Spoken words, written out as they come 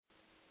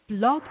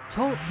Blog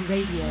Talk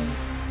Radio.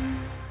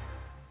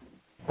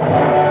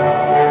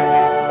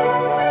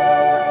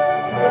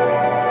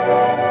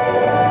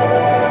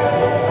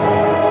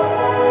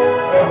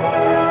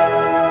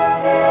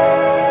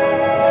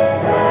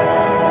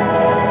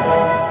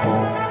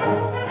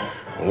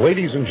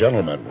 Ladies and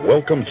gentlemen,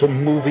 welcome to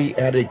Movie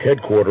Addict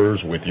Headquarters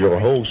with your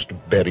host,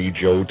 Betty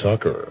Jo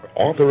Tucker,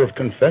 author of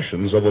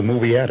Confessions of a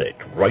Movie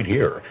Addict, right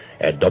here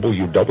at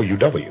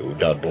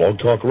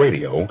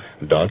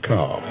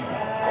www.blogtalkradio.com.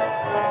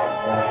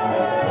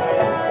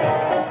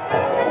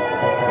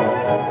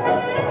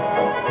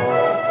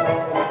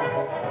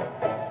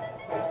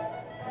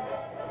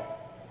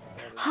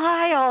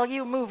 Hi, all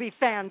you movie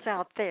fans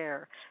out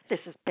there. This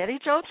is Betty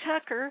Jo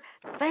Tucker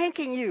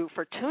thanking you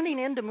for tuning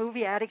in to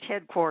Movie Addict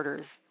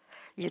Headquarters.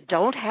 You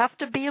don't have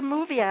to be a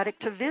movie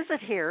addict to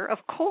visit here, of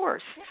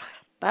course,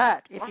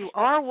 but if you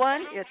are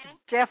one, it's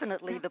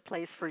definitely the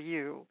place for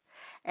you.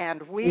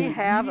 And we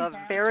have a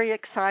very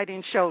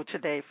exciting show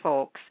today,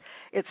 folks.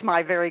 It's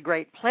my very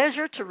great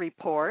pleasure to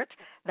report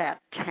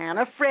that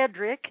Tanna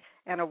Frederick,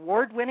 an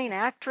award-winning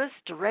actress,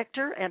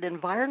 director, and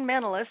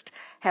environmentalist,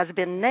 has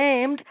been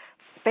named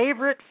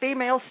Favorite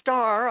Female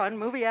Star on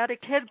Movie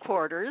Addict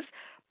Headquarters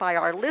by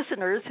our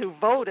listeners who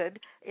voted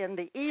in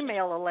the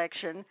email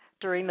election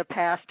during the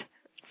past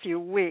few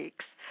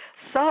weeks.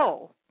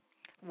 So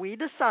we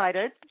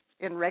decided,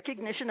 in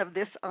recognition of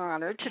this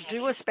honor, to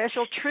do a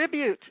special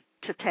tribute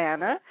to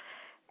Tanna,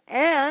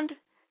 and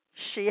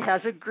she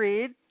has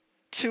agreed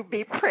to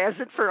be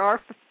present for our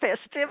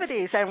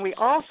festivities. And we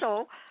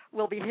also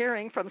will be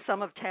hearing from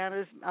some of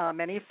Tanna's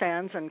many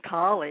fans and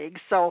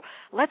colleagues. So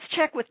let's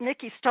check with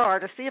Nikki Starr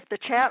to see if the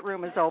chat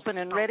room is open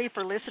and ready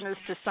for listeners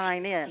to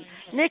sign in.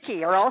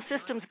 Nikki, are all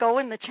systems go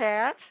in the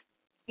chat?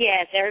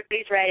 Yes,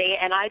 everybody's ready,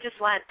 and I just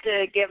want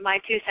to give my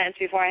 2 cents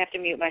before I have to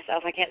mute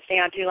myself. I can't stay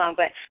on too long,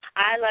 but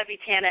I love you,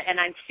 Tanna, and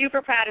I'm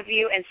super proud of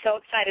you and so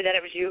excited that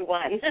it was you who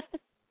won.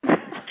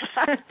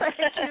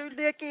 Thank you,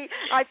 Nikki.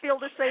 I feel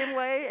the same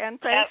way, and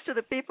thanks to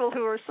the people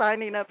who are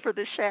signing up for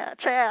the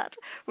chat.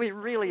 We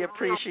really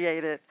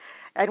appreciate it,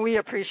 and we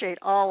appreciate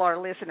all our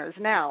listeners.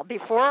 Now,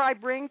 before I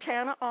bring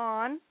Tanna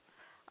on,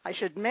 I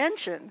should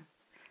mention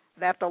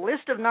that the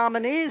list of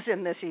nominees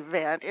in this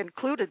event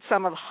included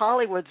some of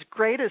Hollywood's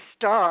greatest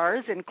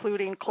stars,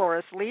 including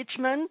Cloris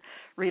Leachman,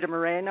 Rita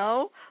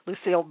Moreno,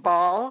 Lucille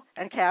Ball,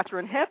 and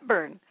Katharine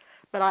Hepburn.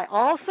 But I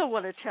also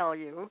want to tell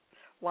you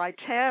why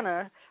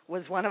Tanna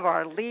was one of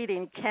our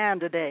leading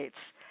candidates.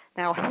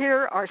 Now,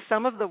 here are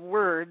some of the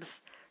words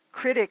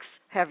critics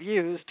have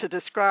used to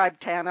describe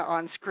Tanna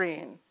on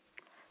screen: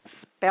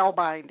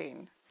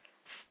 spellbinding,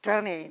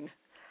 stunning,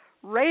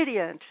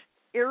 radiant,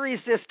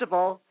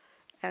 irresistible,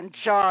 and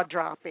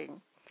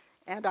jaw-dropping.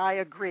 And I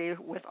agree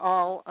with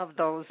all of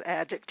those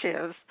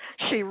adjectives.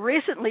 She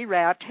recently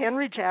wrapped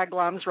Henry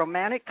Jaglom's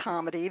romantic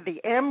comedy,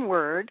 The M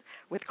Word,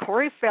 with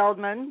Corey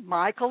Feldman,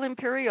 Michael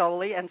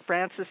Imperioli, and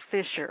Frances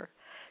Fisher.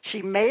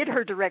 She made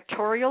her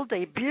directorial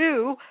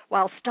debut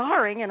while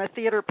starring in a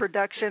theater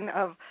production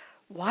of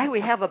Why We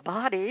Have a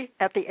Body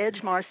at the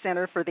Edgemar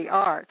Center for the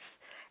Arts.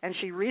 And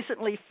she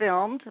recently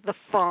filmed The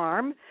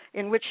Farm,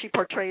 in which she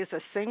portrays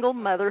a single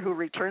mother who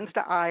returns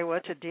to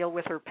Iowa to deal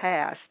with her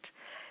past.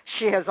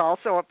 She has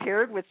also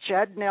appeared with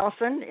Judd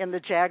Nelson in the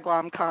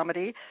Jaglom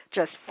comedy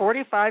Just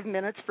 45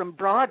 Minutes from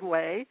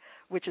Broadway,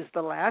 which is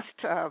the last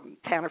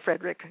Tanna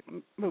Frederick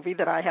movie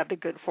that I had the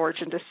good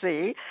fortune to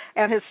see,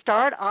 and has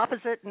starred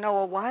opposite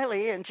Noah Wyle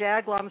in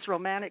Jaglom's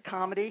romantic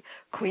comedy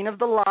Queen of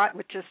the Lot,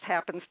 which just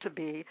happens to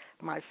be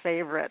my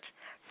favorite.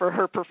 For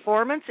her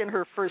performance in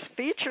her first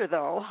feature,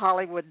 though,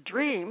 Hollywood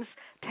Dreams,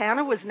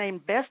 Tanna was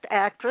named Best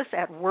Actress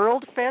at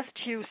World Fest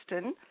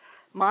Houston,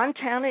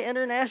 Montana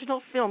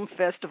International Film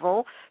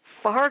Festival,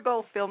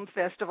 Fargo Film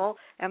Festival,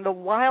 and the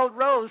Wild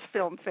Rose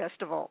Film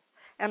Festival.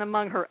 And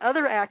among her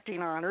other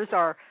acting honors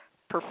are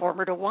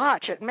Performer to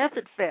Watch at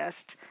Method Fest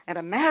and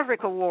a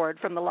Maverick Award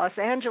from the Los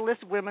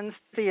Angeles Women's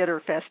Theater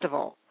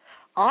Festival.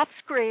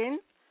 Off-screen,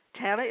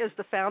 Tanna is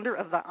the founder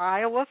of the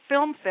Iowa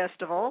Film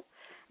Festival,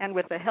 and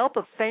with the help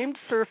of famed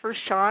surfer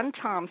Sean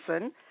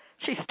Thompson,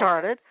 she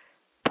started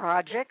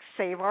Project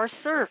Save Our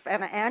Surf,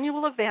 an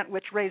annual event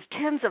which raised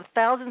tens of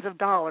thousands of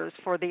dollars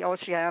for the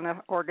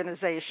Oceana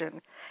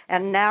organization.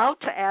 And now,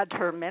 to add to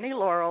her many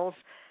laurels,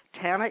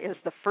 Tanna is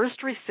the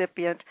first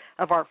recipient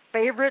of our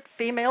Favorite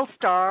Female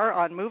Star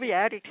on Movie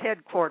Addict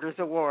Headquarters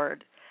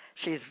Award.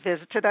 She's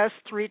visited us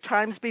 3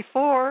 times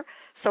before,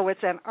 so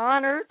it's an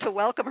honor to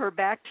welcome her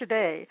back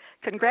today.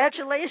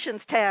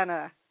 Congratulations,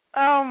 Tanna.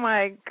 Oh,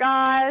 my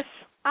gosh.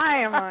 I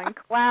am on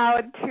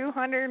cloud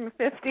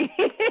 250.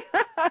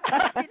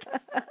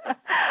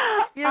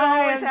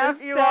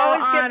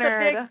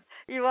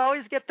 You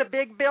always get the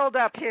big build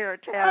up here,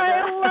 Tanna.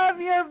 I love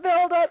your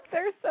build ups.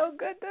 They're so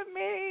good to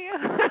me.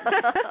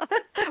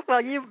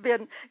 Well, you've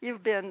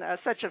been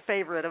such a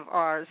favorite of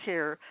ours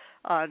here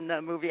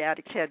Movie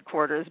Addict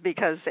headquarters,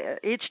 because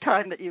each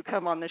time that you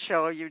come on the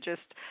show, you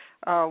just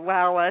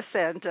wow us,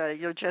 and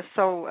you're just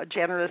so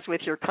generous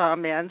with your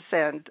comments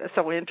and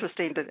so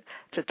interesting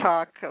to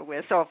talk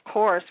with. So of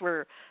course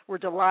we're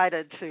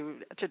delighted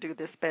to do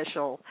this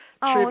special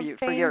tribute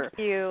for your. Thank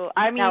you.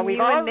 I mean,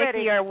 you and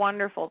Nikki are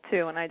wonderful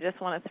too, and I just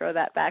want to throw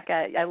that back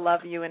at you. I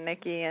love you and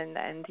Nikki,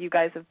 and you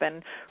guys have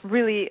been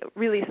really,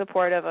 really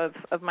supportive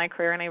of my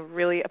career, and I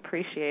really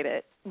appreciate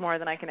it more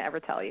than I can ever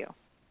tell you.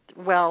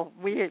 Well,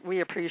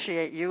 we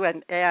appreciate you,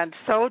 and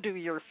so do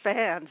your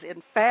fans.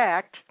 In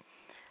fact,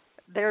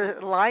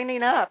 they're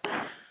lining up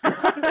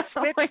on the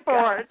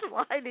switchboard,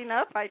 lining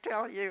up, I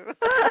tell you.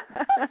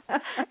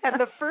 And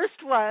the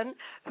first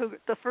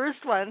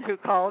one who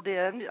called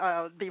in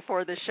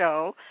before the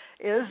show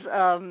is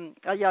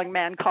a young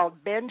man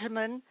called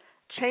Benjamin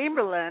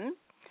Chamberlain.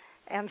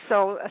 And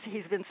so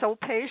he's been so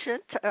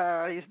patient.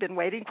 He's been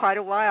waiting quite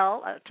a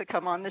while to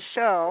come on the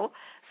show.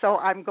 So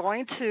I'm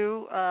going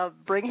to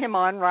bring him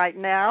on right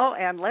now,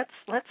 and let's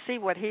see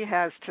what he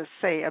has to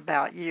say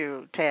about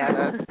you,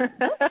 Tanna.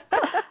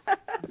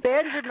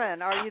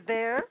 Benjamin, are you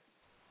there?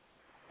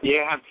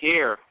 Yeah, I'm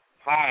here.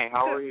 Hi,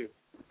 how are you?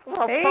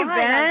 Well, hey,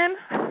 fine.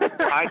 Ben.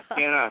 Hi,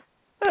 Tanna.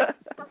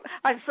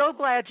 I'm so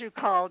glad you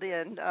called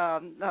in,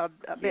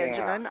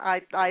 Benjamin. Yeah.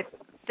 I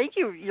think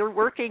you're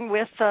working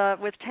with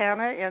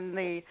Tanna in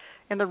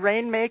the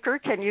Rainmaker.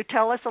 Can you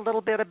tell us a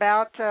little bit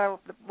about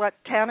what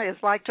Tanna is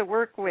like to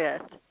work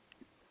with?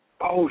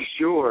 Oh,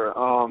 sure.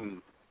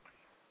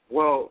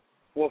 Well,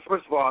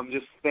 first of all, I'm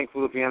just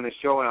thankful to be on the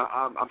show, and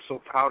I'm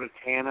so proud of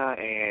Tanna,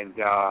 and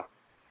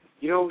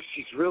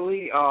she's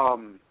really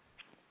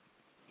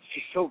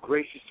she's so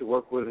gracious to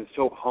work with and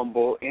so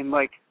humble, and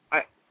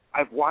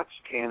I've watched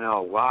Tanna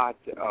a lot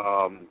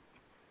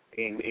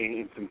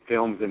in some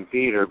films and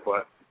theater,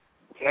 but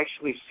to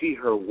actually see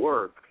her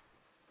work,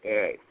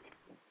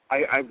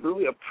 I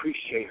really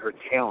appreciate her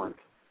talent.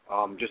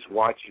 Just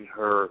watching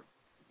her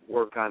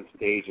work on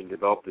stage and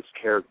develop this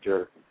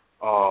character,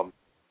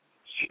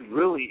 she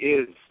really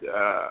is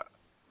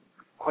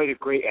quite a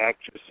great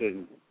actress,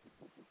 and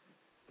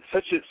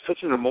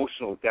such an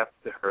emotional depth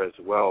to her as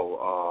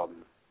well.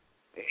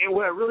 And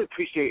what I really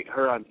appreciate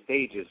her on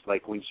stage is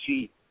like when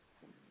she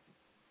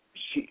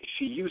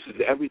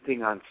uses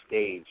everything on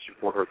stage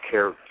for her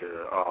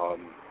character,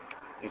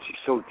 and she's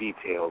so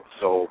detailed.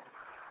 So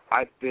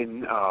it's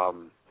been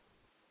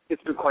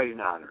quite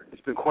an honor.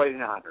 It's been quite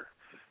an honor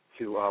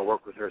to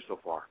work with her so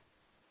far.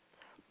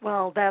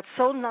 Well, that's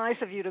so nice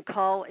of you to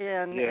call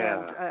in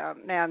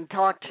and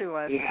talk to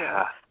us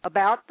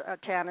about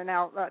Tanna.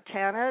 Now,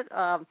 Tanna,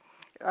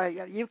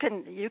 you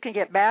can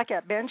get back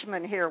at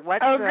Benjamin here.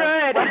 What's going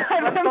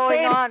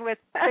on with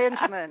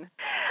Benjamin?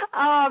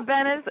 Oh,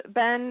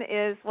 Ben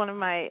is one of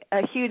a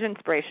huge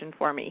inspiration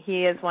for me.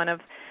 He is one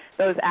of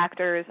those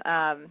actors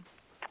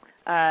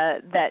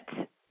that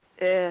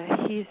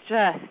he's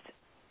just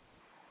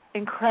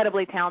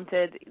incredibly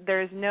talented.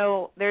 There's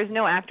no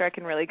actor I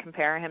can really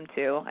compare him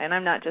to, and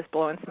I'm not just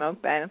blowing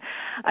smoke, Ben.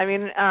 I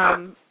mean,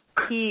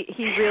 he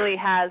really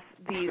has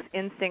these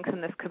instincts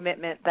and this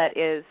commitment that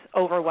is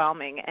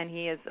overwhelming, and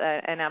he is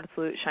an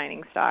absolute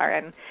shining star.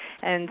 And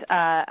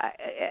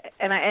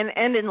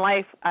in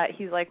life,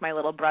 he's like my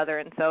little brother.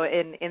 And so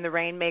in the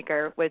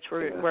Rainmaker, which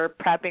we're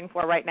prepping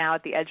for right now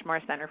at the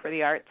Edgemore Center for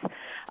the Arts,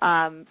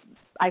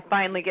 I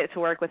finally get to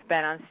work with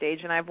Ben on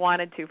stage, and I've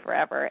wanted to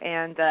forever.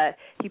 And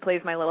he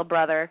plays my little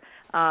brother,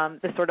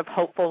 the sort of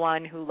hopeful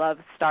one who loves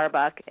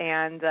Starbuck,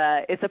 and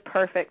it's a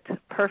perfect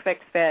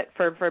fit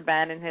for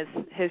Ben and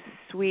his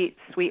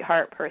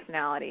sweetheart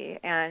personality.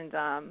 And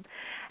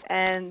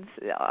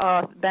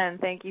Ben,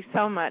 thank you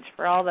so much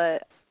for all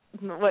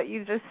what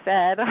you just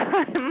said.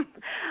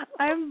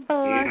 I'm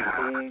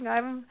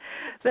blushing.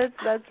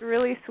 That's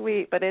really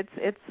sweet, but it's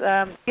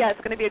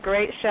going to be a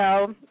great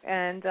show,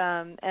 and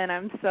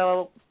I'm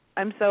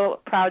so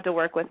proud to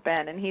work with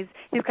Ben, and he's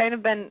kind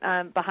of been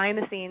behind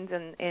the scenes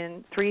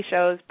in 3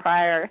 shows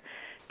prior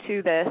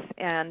to this,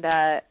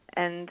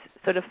 and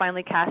sort of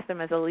finally cast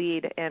him as a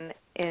lead in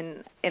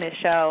a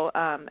show,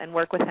 and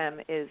work with him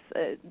is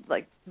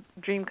like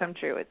dream come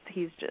true.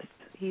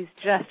 He's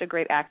just a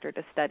great actor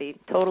to study,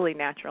 totally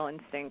natural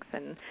instincts,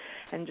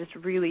 and just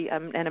really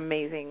an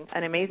amazing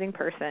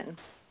person.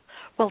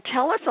 Well,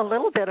 tell us a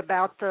little bit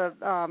about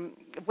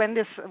when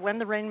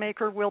the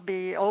Rainmaker will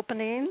be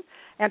opening,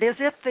 and is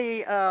it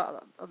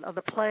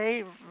the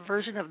play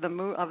version of the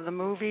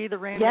movie, The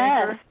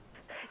Rainmaker?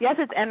 Yes,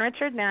 it's N.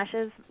 Richard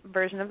Nash's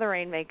version of The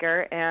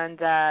Rainmaker, and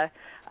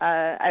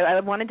I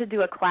wanted to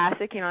do a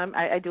classic.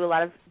 I do a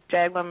lot of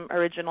Jaglom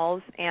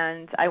originals,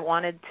 and I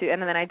wanted to, and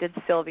then I did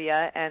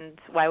Sylvia and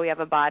Why We Have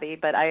a Body,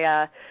 but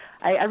I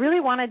really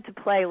wanted to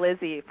play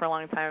Lizzie for a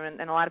long time,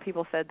 and a lot of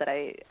people said that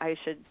I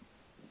should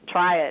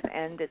try it,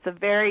 and it's a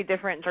very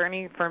different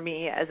journey for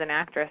me as an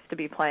actress to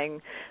be playing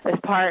this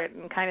part,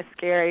 and kind of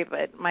scary,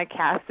 but my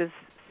cast is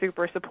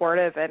super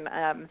supportive, and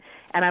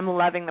I'm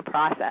loving the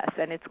process,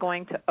 and it's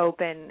going to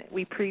open,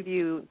 we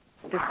preview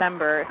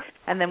December,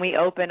 and then we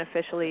open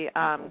officially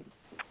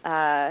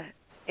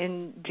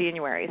in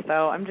January.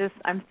 So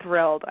I'm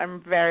thrilled.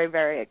 I'm very,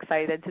 very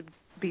excited to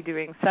be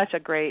doing such a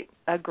great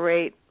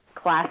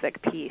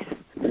classic piece.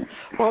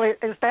 Well,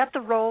 is that the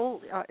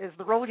role? Is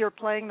the role you're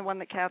playing the one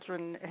that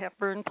Katharine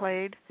Hepburn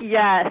played?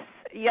 Yes,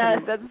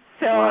 that's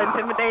so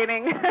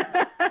intimidating.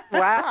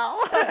 Wow.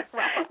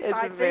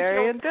 It's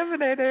very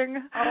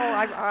intimidating.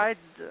 Oh,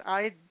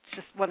 I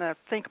just want to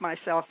think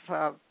myself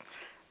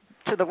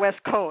to the West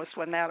Coast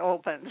when that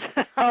opens.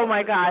 Oh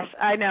my gosh,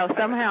 I know.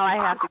 Somehow I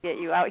have to get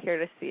you out here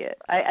to see it.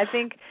 I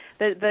think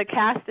the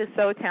cast is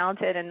so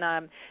talented,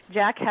 and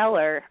Jack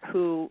Heller,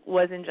 who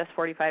was in Just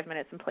 45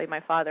 Minutes and played my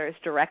father, is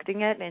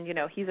directing it, and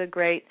he's a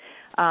great.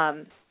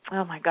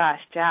 Oh my gosh,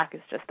 Jack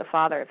is just the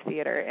father of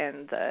theater,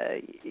 and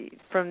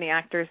from the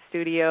Actors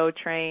Studio,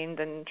 trained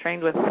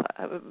with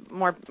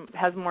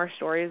has more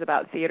stories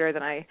about theater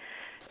than I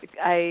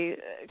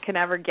can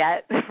ever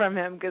get from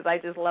him, because I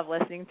just love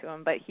listening to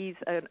him. But he's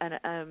an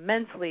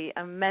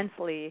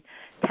immensely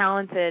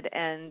talented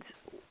and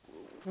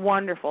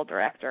wonderful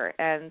director,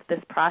 and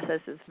this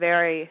process is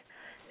it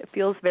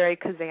feels very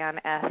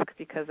Kazan-esque,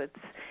 because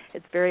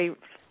it's very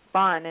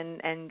fun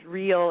and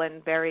real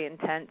and very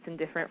intense and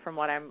different from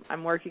what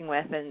I'm working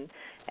with,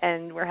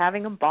 and we're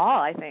having a ball,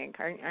 I think.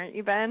 Aren't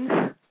you,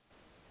 Ben?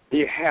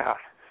 Yeah.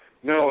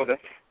 No, the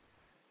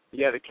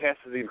cast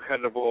is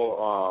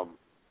incredible.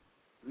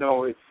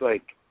 No, it's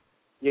like,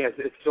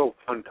 it's so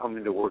fun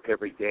coming to work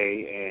every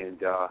day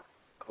and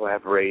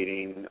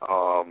collaborating,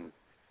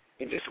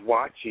 and just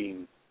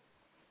watching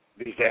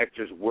these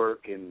actors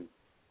work and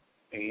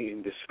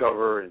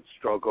discover and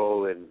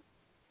struggle and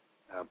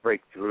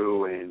break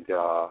through, and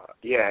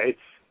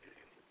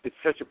it's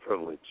such a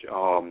privilege.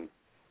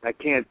 I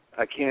can't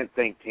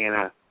thank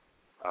Tanna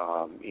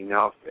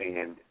enough,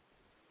 and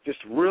just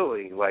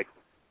really like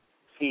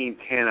seeing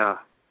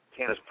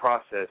Tanna's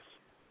process.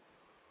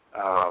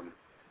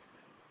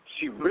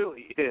 She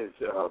really is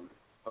a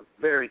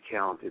very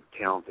talented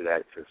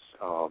actress.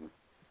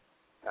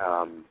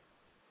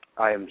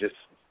 I am just,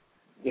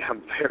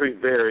 I'm very,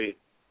 very,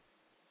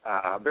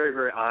 very,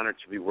 very honored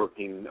to be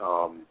working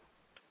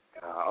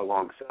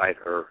alongside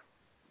her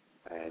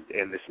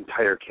and this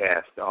entire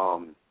cast.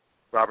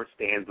 Robert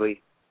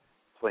Stanley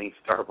playing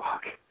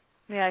Starbuck.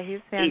 Yeah,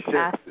 he's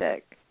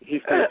fantastic.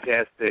 He's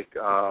fantastic.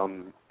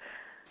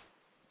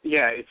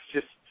 It's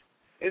just.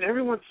 And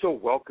everyone's so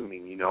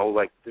welcoming,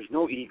 like there's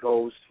no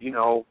egos,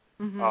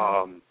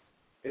 Mm-hmm.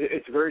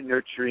 It's a very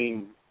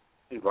nurturing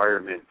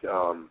environment.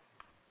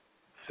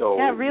 So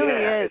yeah, it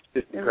really is.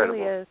 It's just incredible.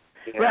 It really is.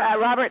 Yeah.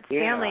 Robert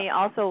Stanley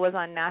also was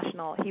on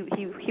national. He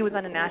was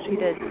on a national. He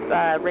did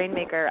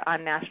Rainmaker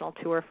on national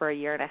tour for a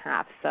year and a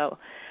half. So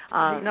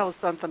he knows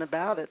something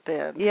about it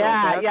then.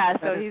 Yeah.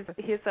 So he's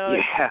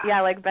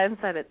like Ben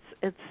said,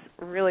 it's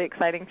really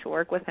exciting to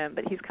work with him.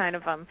 But he's kind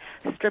of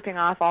stripping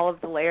off all of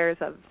the layers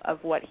of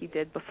what he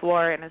did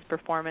before in his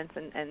performance,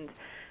 and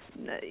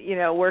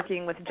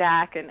working with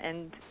Jack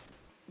and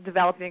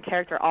developing a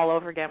character all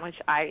over again, which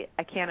I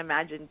can't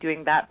imagine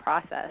doing that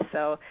process.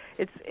 So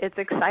it's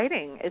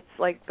exciting. It's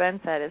like Ben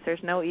said, there's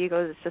no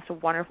egos. It's just a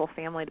wonderful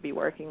family to be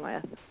working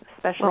with,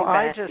 especially Ben.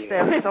 I just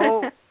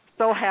am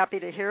so happy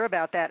to hear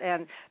about that.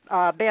 And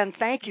Ben,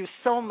 thank you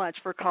so much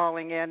for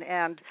calling in,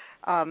 and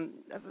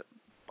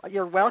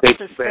you're welcome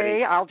to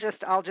stay. I'll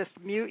just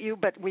mute you,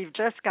 but we've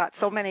just got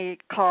so many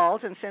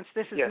calls, and since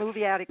this is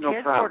Movie Addict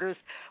headquarters,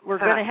 we're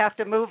going to have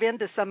to move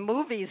into some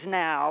movies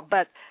now.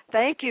 But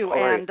thank you,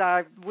 and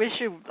I wish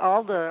you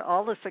all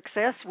the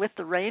success with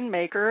the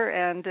Rainmaker,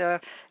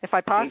 and if I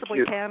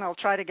possibly can, I'll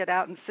try to get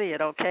out and see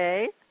it,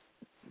 okay?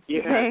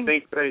 Yeah,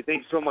 thanks, Betty.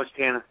 Thanks so much,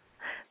 Tanna.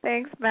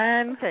 Thanks,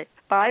 Ben. Okay,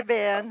 bye,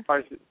 Ben.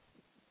 Bye.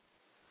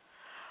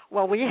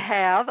 Well, we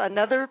have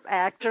another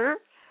actor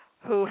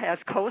who has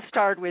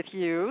co-starred with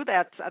you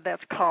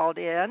that's called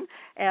in,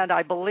 and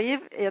I believe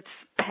it's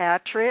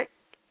Patrick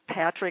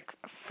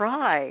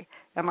Fry.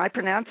 Am I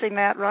pronouncing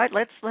that right?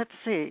 Let's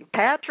see.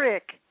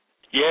 Patrick.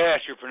 Yes,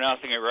 you're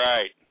pronouncing it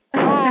right.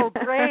 Oh,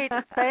 great.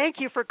 Thank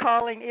you for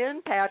calling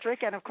in,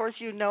 Patrick. And, of course,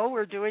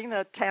 we're doing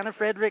the Tanna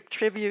Frederick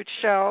tribute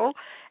show,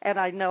 and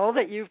I know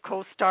that you've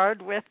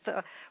co-starred with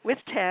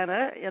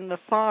Tanna in The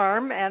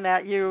Farm and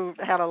that you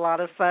had a lot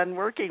of fun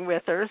working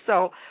with her.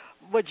 So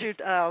what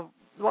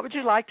would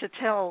you like to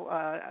tell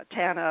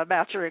Tanna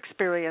about your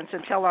experience,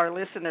 and tell our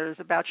listeners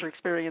about your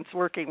experience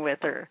working with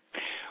her?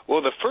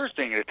 Well, the first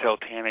thing to tell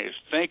Tanna is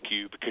thank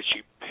you, because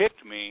she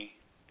picked me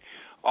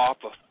off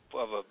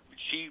of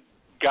she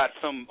got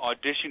some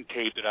audition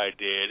tape that I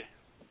did.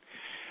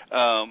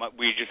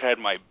 We just had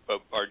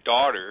our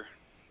daughter,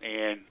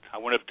 and I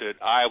went up to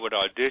Iowa to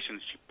audition.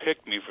 She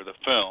picked me for the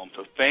film,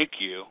 so thank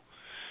you.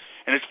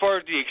 And as far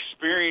as the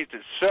experience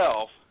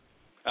itself,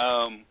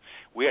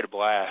 we had a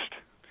blast.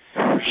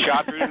 We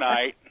shot through the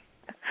night.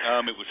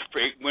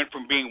 It went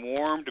from being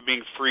warm to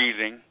being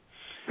freezing.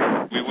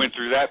 We went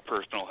through that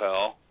personal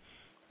hell,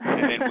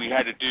 and then we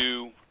had to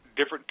do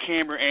different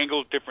camera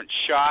angles, different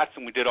shots,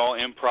 and we did all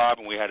improv,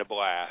 and we had a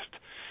blast.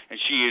 And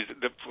she is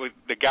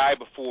the guy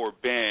before,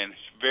 Ben,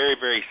 very,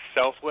 very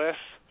selfless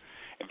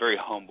and very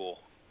humble,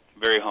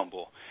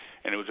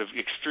 and it was an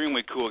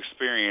extremely cool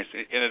experience.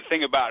 And the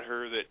thing about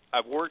her that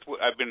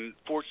I've been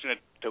fortunate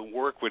to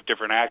work with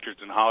different actors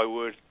in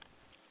Hollywood,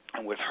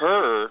 and with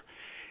her,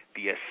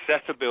 the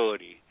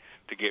accessibility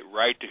to get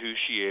right to who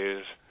she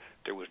is.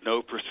 There was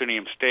no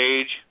proscenium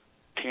stage.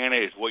 Tanna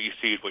is what you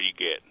see is what you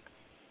get.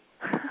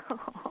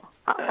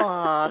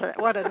 Oh,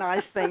 what a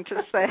nice thing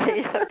to say,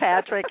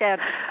 Patrick.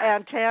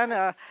 And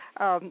Tanna,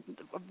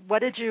 what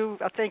did you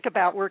think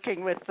about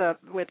working with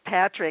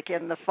Patrick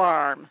in The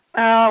Farm?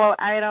 Oh,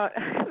 I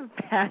don't.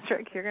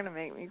 Patrick, you're gonna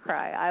make me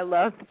cry. I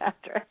love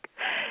Patrick.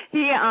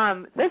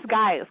 This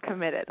guy is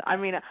committed. I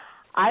mean,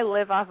 I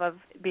live off of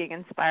being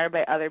inspired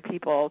by other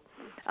people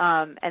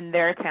and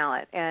their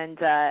talent. And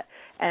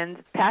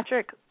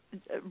Patrick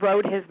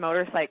rode his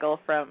motorcycle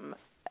from.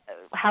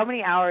 How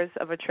many hours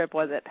of a trip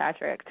was it,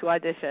 Patrick, to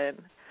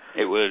audition?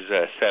 It was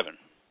 7.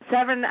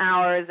 7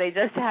 hours. They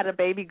just had a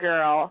baby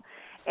girl.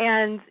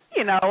 And,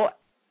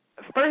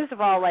 first of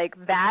all, like,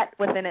 that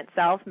within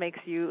itself makes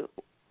you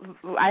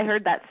 – I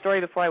heard that story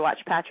before I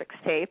watched Patrick's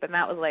tape, and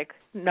that was like,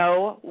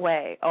 no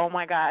way. Oh,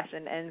 my gosh.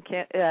 And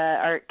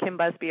Kim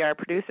Busby, our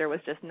producer,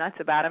 was just nuts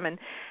about him.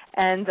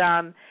 And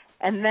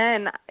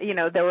then,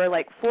 there were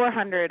like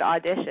 400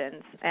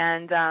 auditions.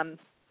 And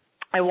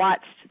I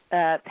watched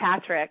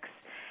Patrick's.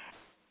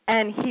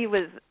 And he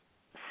was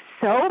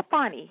so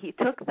funny. He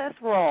took this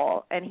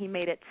role and he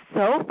made it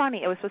so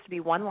funny. It was supposed to be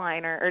one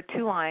line or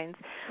 2 lines,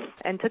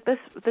 and took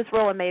this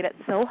role and made it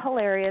so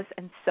hilarious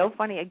and so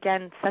funny.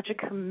 Again, such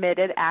a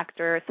committed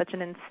actor, such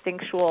an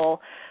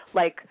instinctual,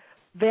 like,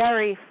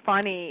 very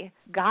funny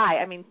guy.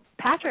 I mean,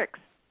 Patrick's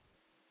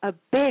a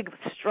big,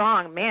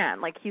 strong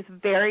man. Like, he's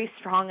very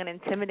strong and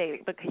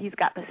intimidating, but he's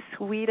got the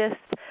sweetest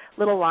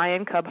little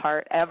lion cub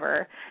heart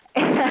ever.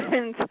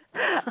 And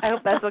I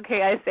hope that's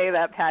okay I say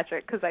that,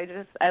 Patrick, because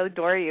I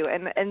adore you.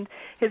 And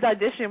his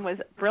audition was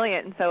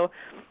brilliant. And so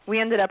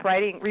we ended up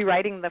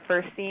rewriting the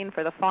first scene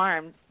for The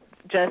Farm,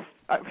 just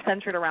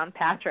centered around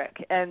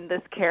Patrick and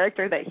this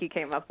character that he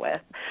came up with.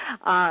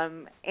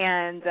 And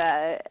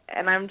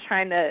I'm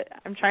trying to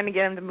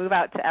get him to move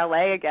out to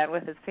LA again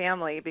with his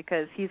family,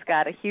 because he's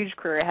got a huge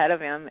career ahead of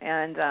him.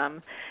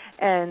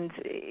 And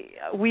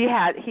we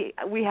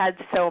had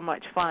so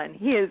much fun.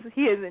 He is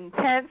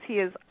intense. He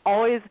is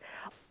always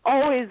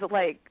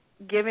like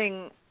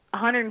giving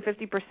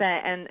 150%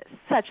 and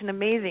such an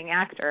amazing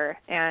actor.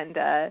 And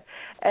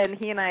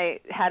he and I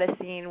had a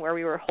scene where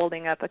we were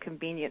holding up a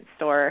convenience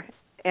store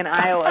in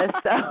Iowa,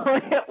 so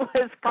it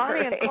was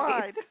Bonnie and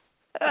Clyde.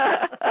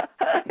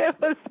 It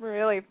was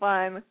really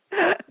fun.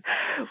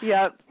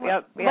 Yep. We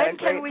had a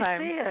great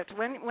time.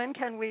 When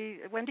can we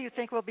see it? When do you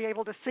think we'll be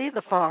able to see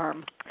The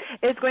Farm?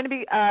 It's going to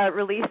be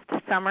released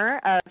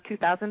summer of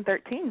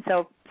 2013,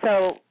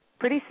 so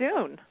pretty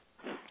soon.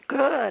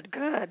 Good.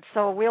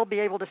 So we'll be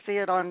able to see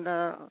it on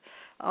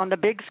the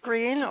big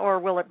screen, or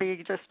will it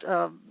be just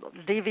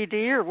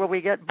DVD, or will we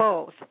get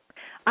both?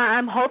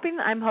 I'm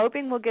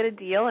hoping we'll get a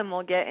deal and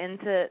we'll get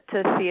into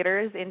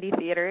theaters, indie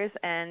theaters,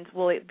 and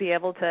we'll be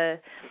able to,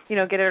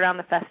 get it around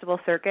the festival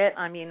circuit.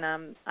 I mean,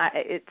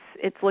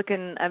 it's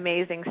looking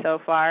amazing so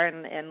far,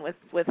 and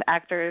with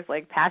actors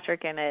like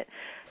Patrick in it,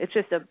 it's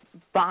just a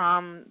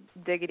bomb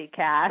diggity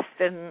cast,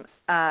 and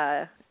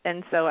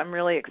so I'm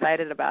really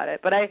excited about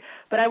it. But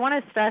I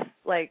want to stress,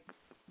 like,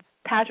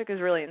 Patrick has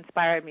really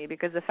inspired me,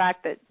 because the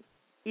fact that,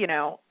 he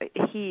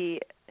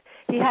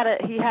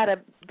had a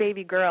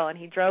baby girl, and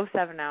he drove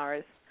 7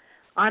 hours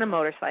on a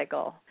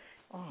motorcycle,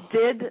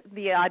 did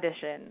the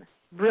audition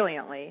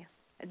brilliantly,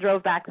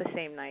 drove back the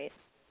same night.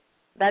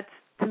 That's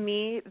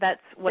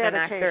what dedication. An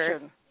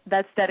actor.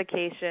 That's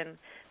dedication.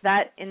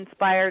 That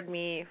inspired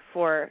me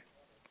for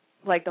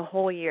like the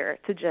whole year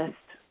to just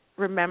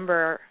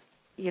remember,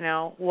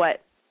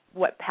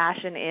 what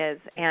passion is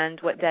and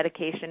what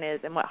dedication is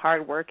and what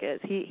hard work is.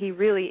 He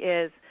really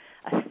is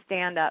a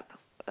stand-up,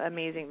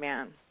 amazing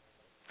man.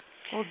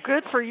 Well,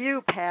 good for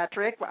you,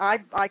 Patrick.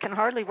 I can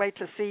hardly wait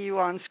to see you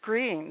on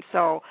screen.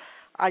 So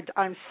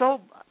I'm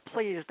so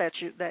pleased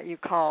that you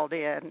called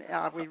in.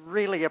 We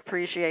really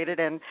appreciate it,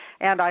 and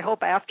I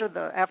hope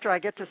after I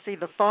get to see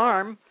The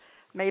Farm,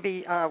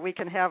 maybe we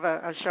can have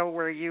a show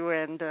where you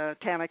and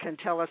Tanna can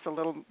talk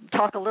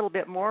a little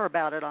bit more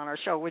about it on our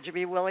show. Would you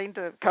be willing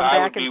to come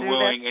back and do that? I would be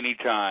willing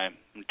anytime.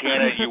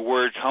 Tanna, your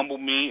words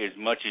humbled me as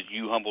much as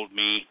you humbled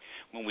me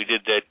when we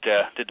did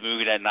the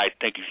movie that night.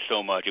 Thank you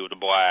so much. It was a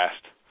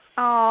blast.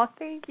 Oh,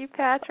 thank you,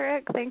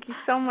 Patrick. Thank you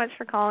so much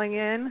for calling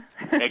in.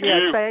 Thank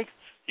you. Thanks.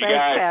 You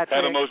guys Patrick.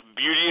 have a most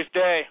beauteous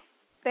day.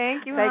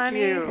 Thank you, honey.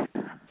 Thank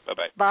you.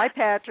 Bye-bye. Bye,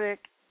 Patrick.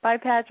 Bye,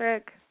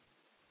 Patrick.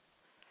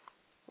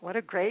 What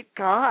a great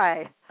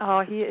guy.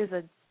 Oh, he is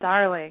a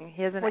darling.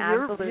 He is an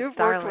absolute you've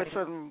darling. Worked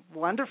with some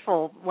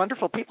wonderful,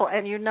 wonderful people.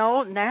 And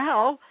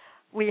now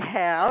we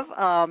have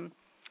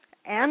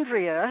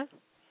Andrea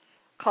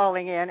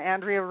calling in,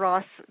 Andrea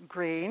Ross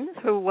Green,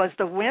 who was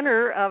the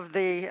winner of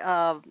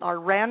our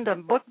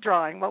random book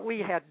drawing. What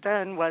we had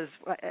done was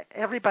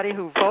everybody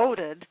who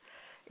voted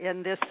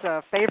in this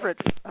favorite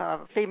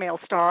female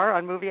star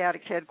on Movie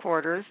Addict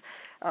headquarters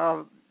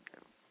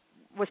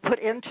was put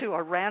into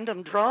a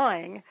random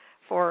drawing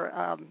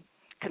for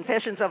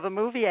Confessions of a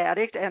Movie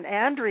Addict, and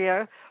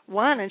Andrea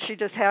won, and she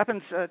just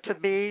happens to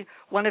be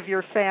one of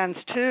your fans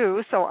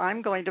too. So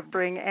I'm going to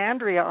bring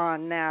Andrea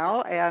on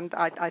now, and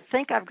I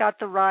think I've got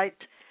the right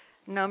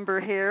number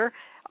here.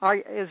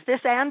 Is this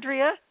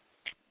Andrea?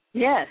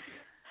 Yes.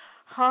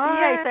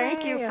 Hi. Yay.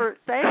 Thank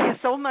you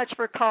so much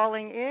for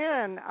calling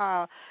in.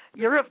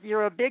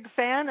 You're a big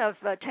fan of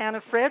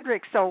Tanna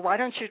Frederick, so why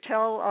don't you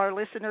tell our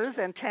listeners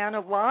and Tanna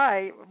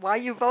why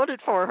you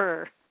voted for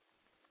her?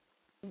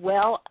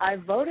 Well, I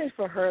voted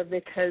for her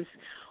because,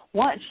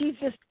 one, she's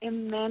just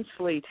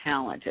immensely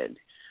talented.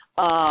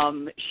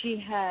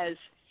 She has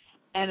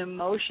an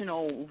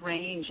emotional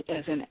range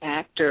as an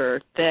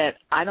actor that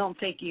I don't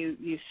think you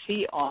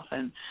see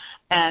often.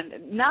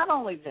 And not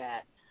only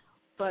that,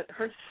 but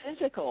her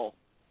physical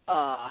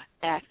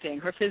acting,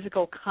 her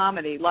physical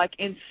comedy, like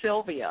in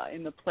Sylvia,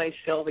 in the play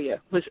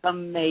Sylvia, was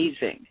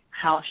amazing.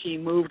 How she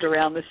moved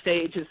around the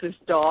stage as this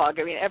dog.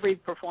 I mean, every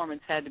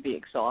performance had to be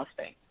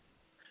exhausting.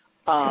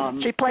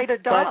 She played a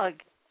dog.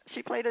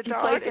 She played a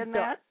dog in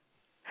that.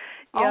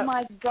 Oh, yep.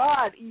 my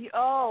God.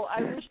 Oh,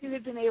 I wish you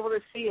had been able to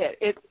see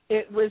it.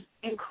 It was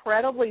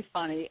incredibly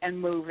funny and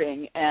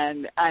moving,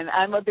 and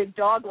I'm a big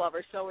dog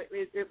lover, so it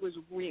was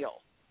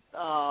real.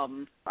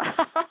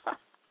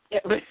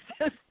 It was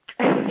just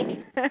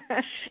great.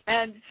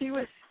 And she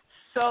was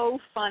so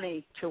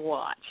funny to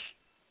watch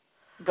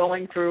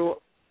going through.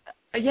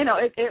 You know,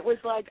 it was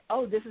like,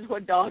 oh, this is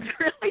what dogs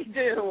really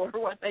do, or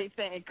what they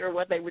think, or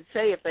what they would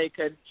say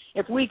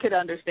if we could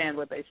understand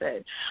what they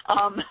say.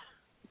 I'm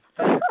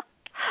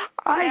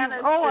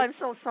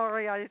so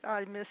sorry.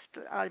 I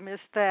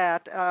missed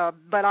that.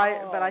 But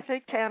I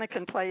think Tanna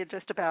can play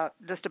just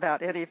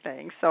about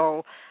anything.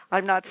 So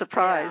I'm not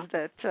surprised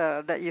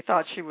that you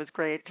thought she was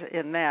great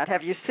in that.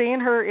 Have you seen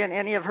her in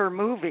any of her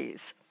movies?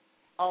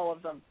 All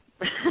of them.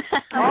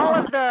 All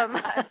of them.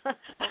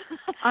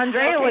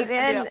 Andrea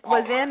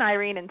was in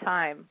Irene in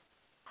Time.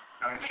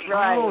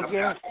 Right. Oh,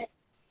 yes.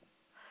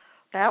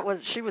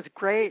 She was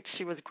great.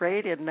 She was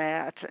great in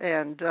that,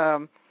 and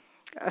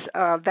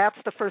that's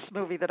the first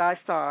movie that I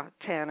saw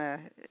Tanna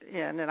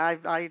in, and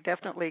I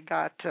definitely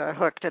got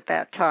hooked at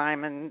that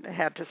time and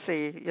had to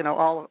see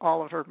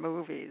all of her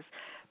movies.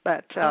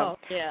 But So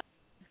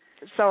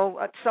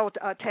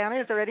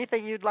Tanna, is there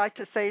anything you'd like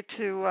to say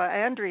to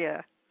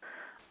Andrea?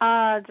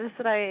 Just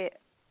that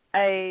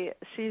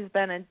she's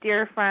been a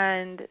dear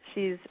friend.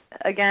 She's,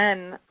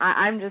 again,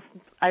 I'm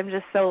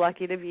just so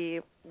lucky to be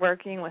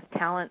working with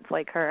talents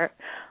like her.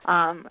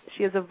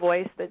 She has a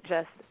voice that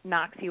just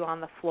knocks you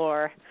on the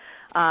floor.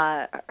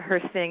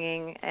 Her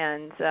singing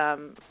and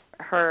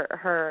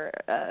her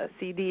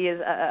CD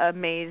is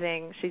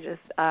amazing. She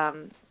just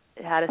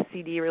had a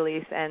CD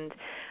release, and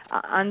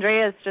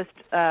Andrea is just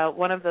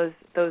one of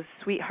those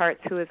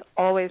sweethearts who is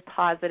always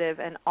positive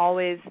and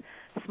always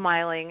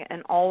smiling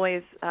and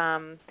always,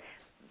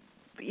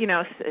 you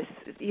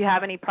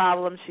have any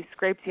problems, she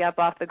scrapes you up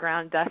off the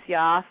ground, dusts you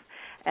off,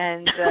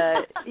 and,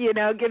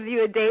 gives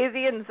you a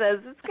daisy and says,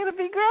 it's going to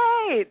be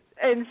great.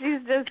 And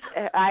she's just,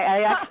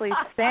 I actually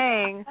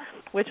sang,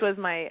 which was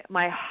my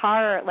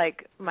horror,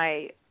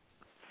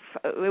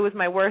 it was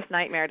my worst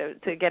nightmare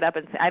to get up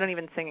and sing. I don't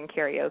even sing in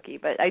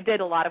karaoke, but I did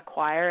a lot of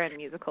choir and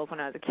musicals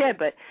when I was a kid,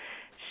 but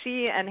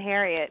she and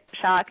Harriet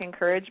Schock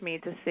encouraged me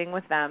to sing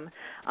with them,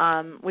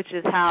 which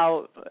is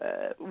how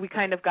we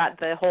kind of got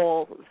the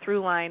whole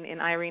through line in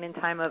Irene in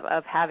Time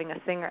of having a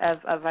singer,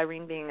 of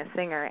Irene being a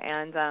singer,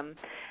 and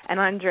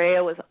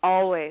Andrea was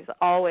always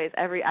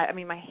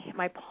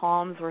my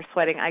palms were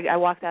sweating. I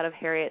walked out of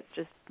Harriet's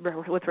just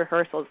with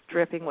rehearsals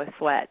dripping with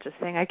sweat, just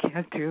saying, I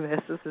can't do this.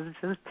 This is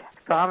just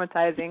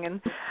traumatizing.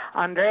 And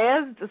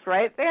Andrea's just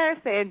right there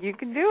saying, you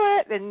can do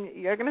it, and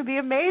you're going to be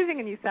amazing,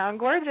 and you sound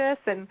gorgeous,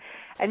 and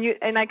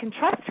I can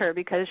trust her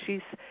because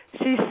she's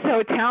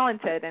so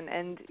talented,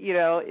 and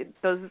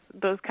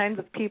those kinds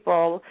of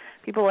people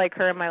like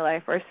her in my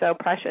life are so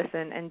precious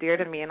and dear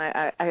to me, and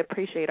I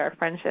appreciate our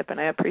friendship,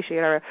 and I appreciate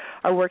our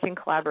working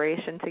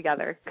collaboration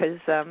together, because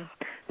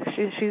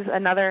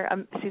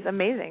she's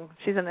amazing.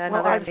 She's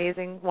another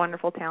amazing,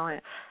 wonderful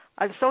talent.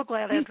 I'm so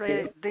glad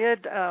Andrea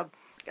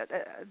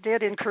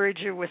did encourage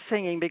you with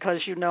singing, because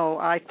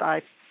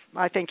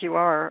I think you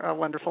are a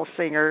wonderful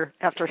singer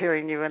after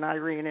hearing you in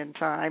Irene in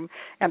Time.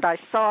 And I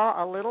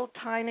saw a little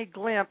tiny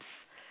glimpse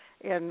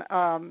in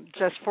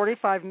just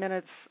 45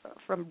 minutes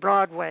from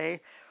Broadway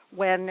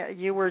when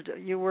you were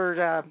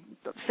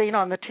seen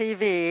on the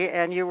TV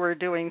and you were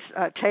doing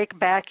Take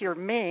Back Your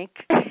Mink.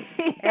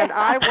 And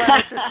I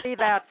wanted to see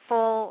that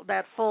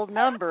full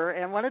number.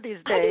 And one of these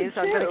days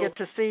I'm going to get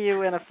to see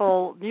you in a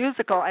full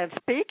musical. And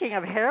speaking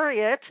of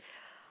Harriet,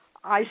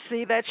 I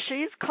see that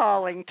she's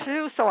calling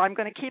too, so I'm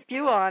going to keep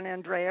you on,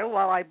 Andrea,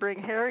 while I bring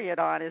Harriet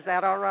on. Is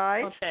that all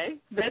right? Okay,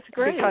 that's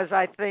great. Because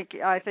I think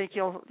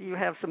you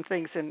have some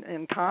things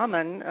in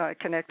common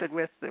connected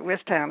with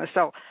Tanna.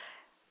 So,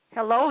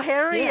 hello,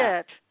 Harriet.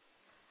 Yeah.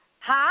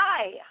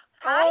 Hi.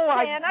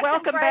 Hi, Tanna.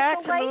 Welcome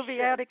back to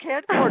Movie Addict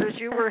headquarters.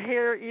 You were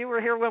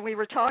here when we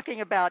were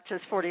talking about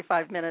just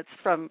 45 minutes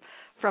from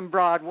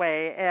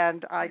Broadway,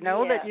 and I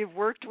know that you've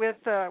worked with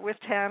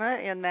Tanna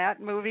in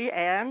that movie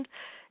and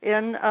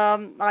in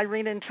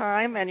Irene in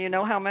Time, and you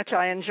know how much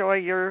I enjoy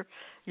your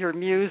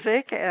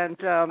music, and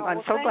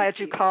I'm so glad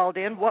you called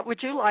in. What would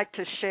you like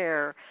to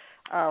share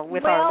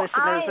with our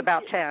listeners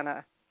about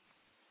Tanna?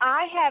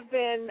 I have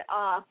been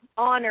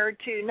honored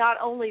to not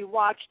only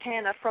watch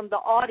Tanna from the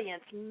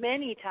audience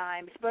many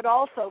times, but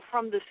also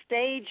from the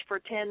stage for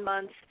 10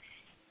 months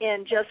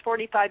in Just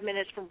 45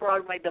 Minutes from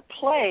Broadway, the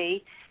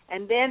play,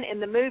 and then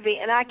in the movie.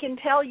 And I can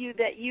tell you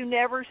that you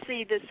never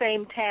see the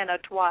same Tanna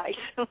twice.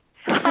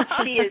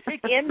 She is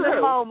in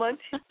the moment.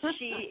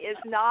 She is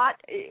not.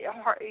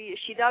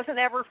 She doesn't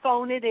ever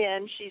phone it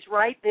in. She's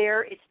right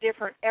there. It's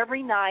different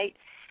every night,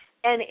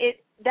 and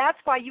that's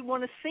why you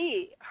want to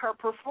see her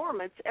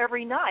performance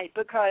every night,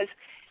 because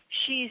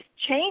she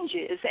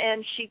changes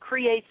and she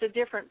creates a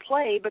different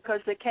play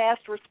because the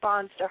cast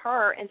responds to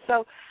her. And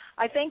so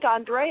I think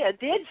Andrea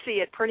did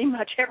see it pretty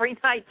much every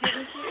night,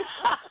 didn't you?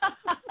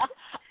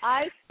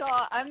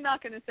 I'm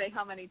not going to say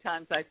how many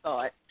times I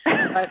saw it,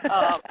 but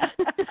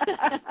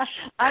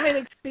I'm an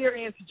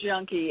experience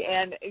junkie,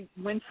 and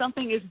when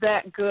something is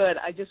that good,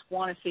 I just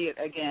want to see it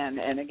again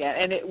and again.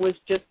 And it was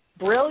just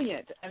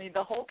brilliant. I mean,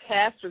 the whole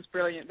cast was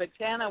brilliant, but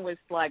Tanna was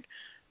like,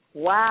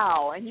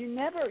 wow. And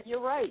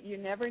you're right, you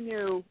never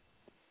knew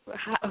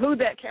who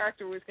that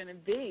character was going to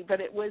be, but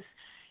it was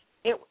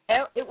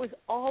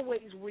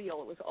always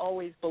real. It was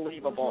always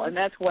believable. Mm-hmm. And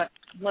that's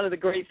one of the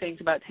great things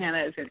about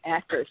Tanna as an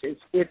actress is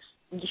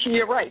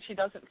you're right, she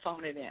doesn't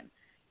phone it in.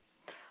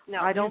 No,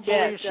 I don't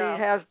believe she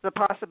has the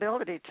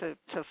possibility to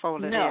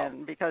phone it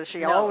in, because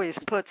she always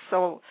puts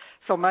so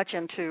much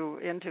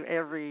into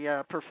every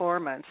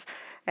performance.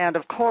 And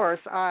of course,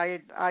 I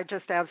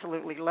just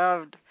absolutely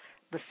loved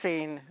the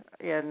scene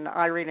in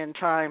Irene in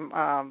Time.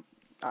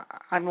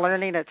 I'm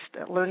learning at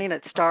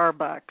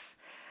Starbucks.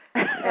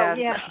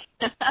 And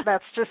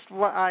that's just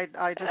what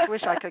I just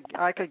wish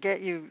I could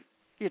get you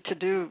to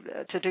do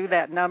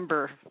that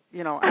number, a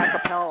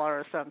cappella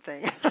or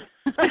something.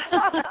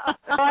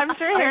 I'm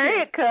sure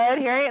Harriet could.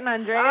 Harriet and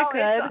Andrea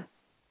could.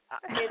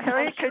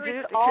 Harriet, could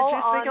you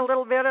sing a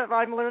little bit of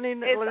I'm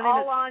learning? It's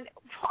all on.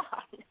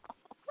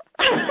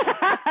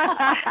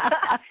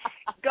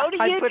 Go to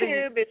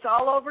YouTube. It's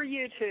all over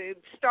YouTube.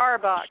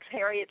 Starbucks,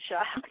 Harriet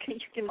Schack. You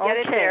can get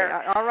it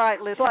there. All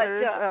right,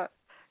 listeners.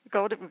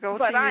 Go to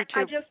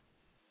YouTube.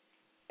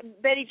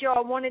 Betty Jo,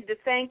 I wanted to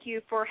thank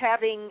you for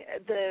having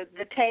the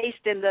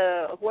taste and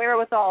the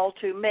wherewithal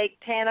to make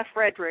Tanna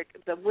Frederick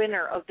the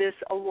winner of this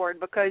award,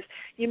 because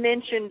you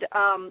mentioned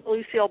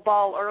Lucille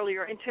Ball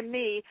earlier, and to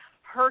me,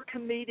 her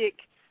comedic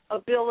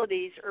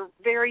abilities are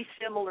very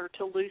similar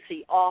to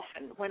Lucy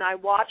often. When I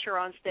watch her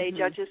on stage,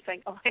 I just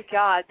think, oh, my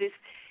God,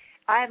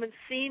 I haven't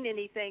seen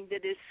anything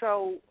that is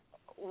so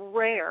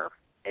rare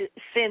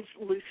since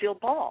Lucille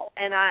Ball,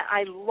 and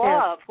I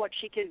love what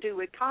she can do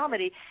with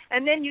comedy.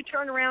 And then you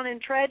turn around in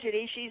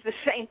tragedy, she's the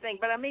same thing.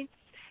 But I mean,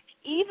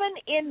 even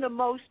in the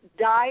most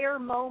dire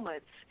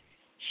moments,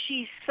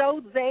 she's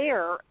so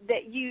there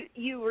that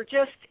you were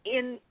just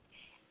in,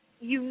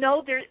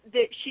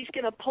 that she's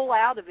going to pull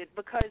out of it,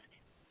 because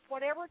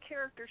whatever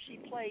character she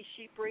plays,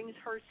 she brings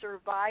her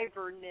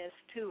survivorness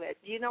to it.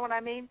 Do you know what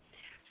I mean?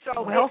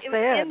 So well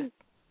said.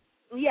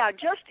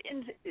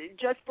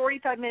 Just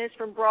 45 Minutes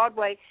from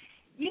Broadway.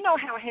 You know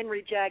how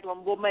Henry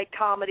Jaglom will make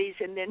comedies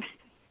and then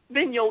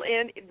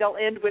they'll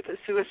end with a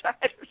suicide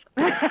or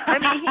something. I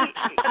mean,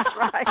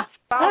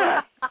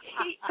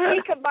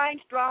 he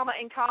combines drama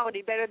and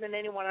comedy better than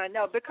anyone I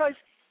know, because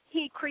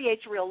he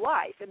creates real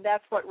life, and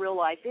that's what real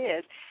life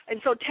is.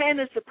 And so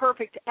Tanna's the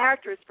perfect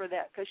actress for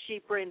that, because she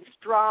brings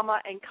drama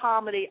and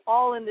comedy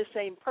all in the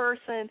same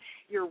person.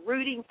 You're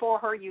rooting for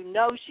her. You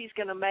know she's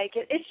going to make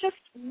it. It's just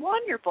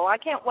wonderful. I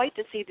can't wait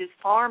to see this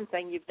farm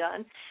thing you've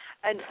done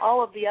and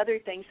all of the other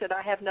things that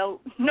I have no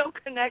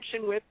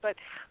connection with, but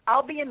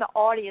I'll be in the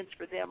audience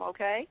for them,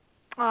 okay?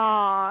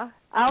 Aw,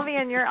 I'll be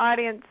in your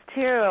audience,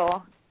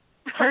 too.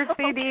 Her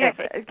CDs,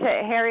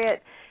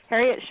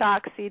 Harriet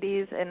Schack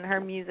CDs, and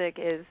her music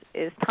is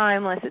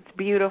timeless. It's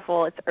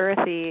beautiful. It's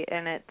earthy,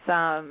 and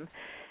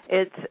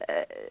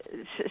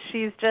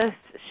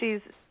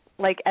she's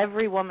like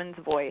every woman's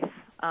voice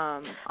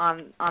on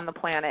the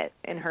planet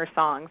in her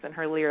songs and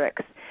her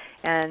lyrics,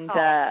 and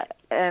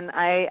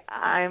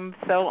I'm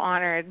so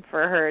honored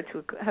for her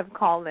to have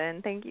called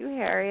in. Thank you,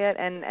 Harriet,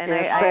 and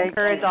I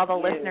encourage all the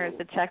listeners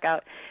to check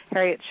out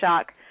Harriet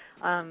Schack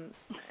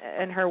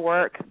and her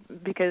work,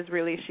 because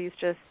really she's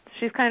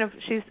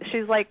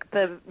like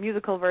the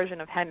musical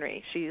version of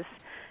Henry. She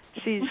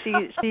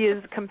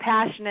is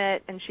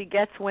compassionate, and she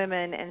gets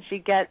women, and she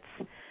gets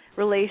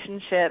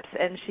relationships,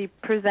 and she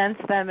presents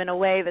them in a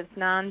way that's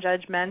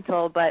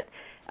non-judgmental but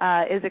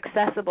is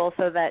accessible,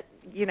 so that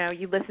you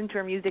listen to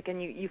her music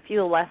and you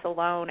feel less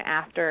alone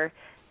after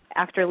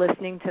after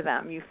listening to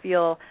them. You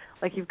feel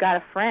like you've got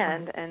a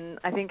friend, and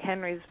I think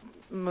Henry's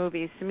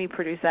movies, to me,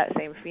 produce that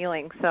same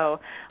feeling. So,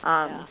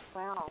 wow.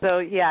 So,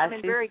 yeah. I'm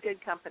in very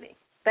good company.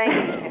 Thank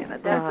you, Tanna.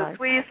 That's the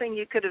sweetest thing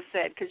you could have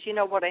said, because you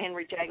know what a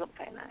Henry Jaglom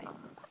fan I am.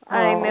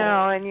 I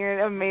know, and you're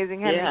an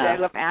amazing Henry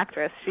Jaglom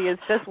actress. She is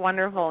just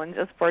wonderful in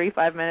just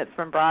 45 minutes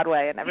from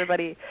Broadway, and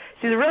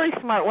she's a really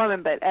smart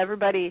woman, but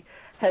everybody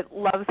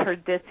loves her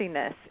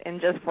ditziness in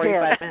just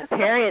 45 minutes.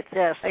 Harriet's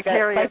like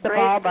the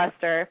ball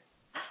buster.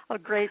 A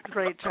great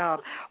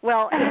job.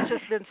 Well, it's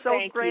just been so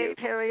great, you.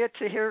 Harriet,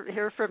 to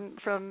hear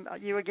from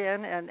you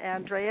again, and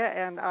Andrea.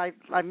 And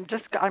I'm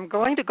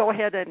going to go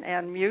ahead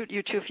and mute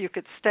you two. If you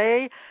could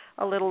stay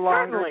a little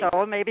longer,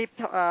 though, maybe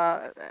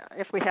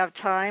if we have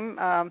time,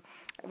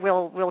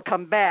 we'll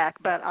come back.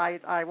 But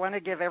I want to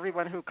give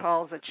everyone who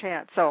calls a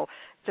chance. So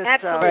just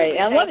absolutely.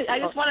 I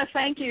just want to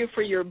thank you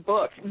for your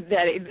book,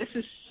 Betty. This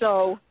is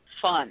so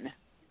fun.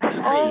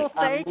 I'm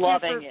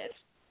loving it.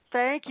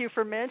 Thank you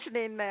for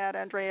mentioning that,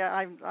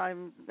 Andrea.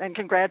 And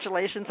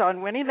congratulations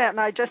on winning that. And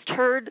I just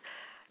heard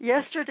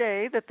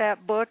yesterday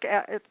that book,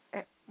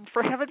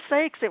 for heaven's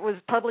sakes, it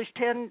was published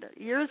 10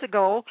 years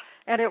ago,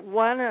 and it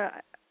won a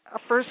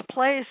first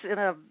place in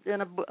a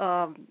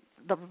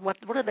what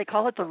do they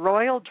call it? The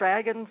Royal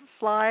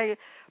Dragonfly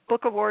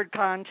Book Award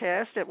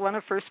contest. It won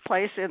a first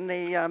place in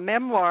the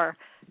memoir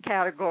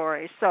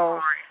category. So, oh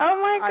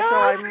my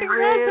gosh!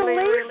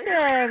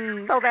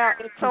 Congratulations!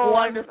 It's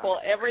wonderful.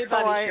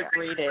 Everybody should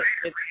read it.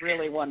 It's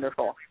really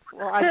wonderful.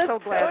 Well, I'm so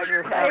glad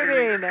you're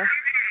having it.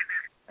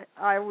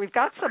 We've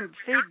got some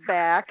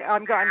feedback.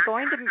 I'm going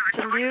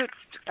to mute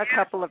a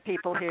couple of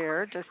people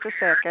here. Just a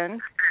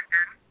second.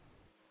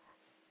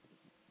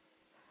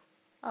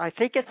 I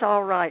think it's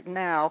all right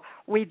now.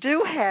 We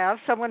do have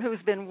someone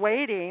who's been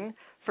waiting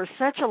for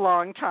such a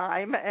long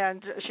time,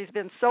 and she's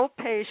been so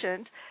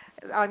patient.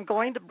 I'm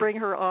going to bring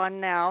her on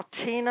now,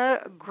 Tina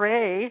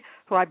Gray,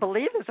 who I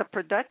believe is a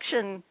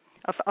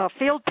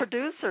field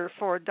producer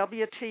for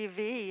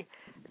WTV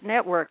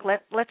Network.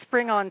 Let's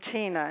bring on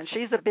Tina, and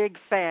she's a big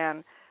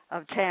fan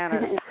of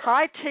Tanna's.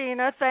 Hi,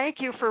 Tina. Thank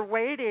you for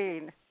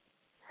waiting.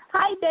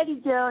 Hi, Betty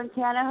Jo and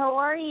Tanna. How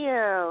are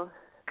you?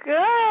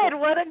 Good.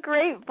 What a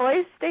great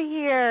voice to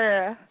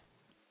hear.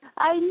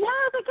 I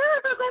know. The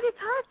girl I'm glad to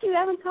talk to you. I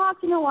haven't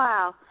talked in a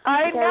while.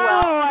 I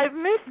know. I've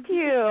missed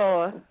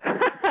you.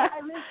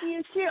 I miss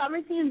you, too. I'm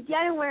going to see you in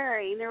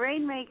January in the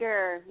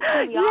Rainmaker. It's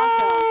going to be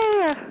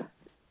awesome.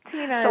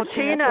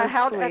 Tina,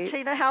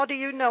 how do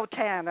you know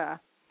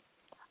Tanna?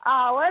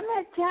 I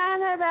met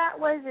Tanna, that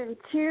was in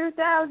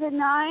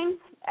 2009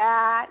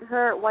 at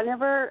one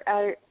of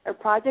her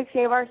Project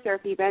Save Our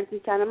Surf events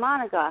in Santa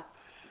Monica.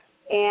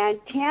 And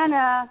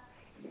Tanna,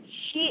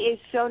 she is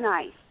so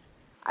nice.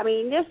 I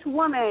mean, this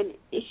woman,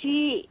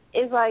 she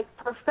is like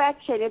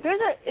perfection. If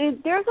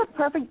there's a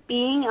perfect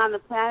being on the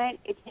planet,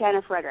 it's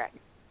Tanna Frederick.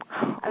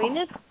 I mean,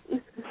 this.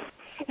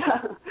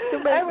 That's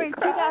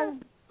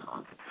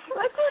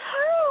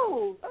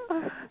true.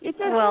 It's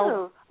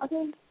true.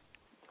 Okay.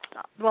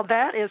 Well,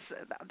 that is,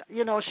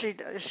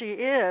 she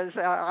is.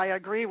 I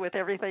agree with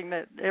everything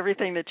that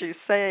you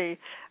say,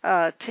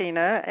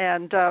 Tina.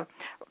 And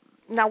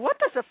now, what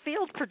does a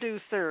field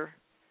producer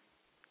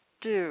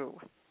do?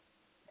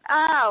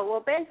 Oh,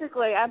 well,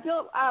 basically, I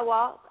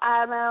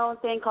have my own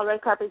thing called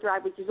Red Carpet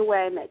Drive, which is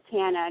where I met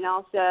Tanna, and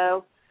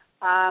also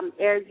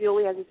Eric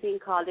Julie has a thing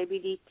called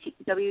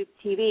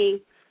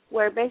WTV,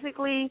 where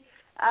basically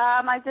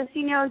I just,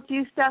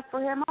 do stuff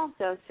for him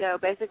also. So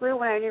basically,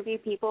 when I interview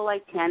people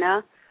like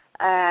Tanna,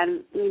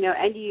 and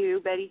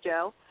you, Betty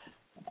Jo,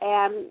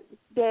 and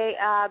they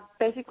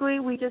basically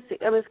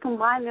it was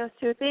combine those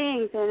two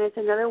things, and it's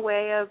another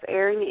way of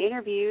airing the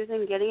interviews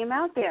and getting them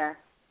out there.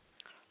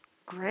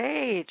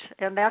 Great,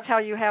 and that's how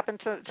you happen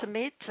to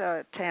meet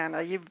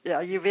Tanna.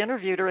 You've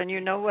interviewed her, and you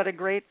know what a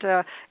great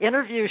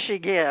interview she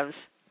gives.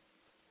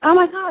 Oh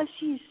my gosh,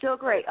 she's so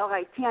great.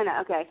 Okay,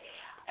 Tanna. Okay,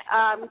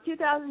 in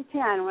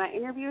 2010 when I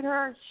interviewed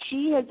her,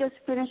 she had just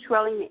finished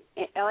running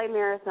the LA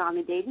Marathon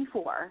the day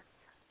before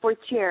for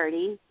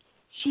charity.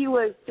 She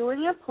was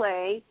doing a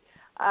play,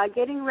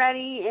 getting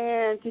ready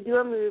to do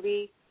a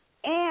movie,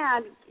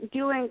 and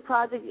getting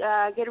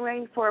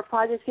ready for a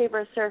Project Save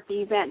Our Surf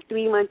event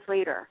 3 months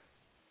later.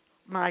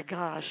 My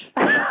gosh,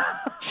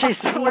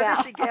 where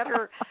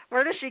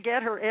does she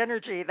get her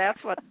energy? That's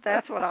what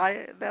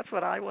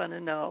I want to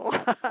know.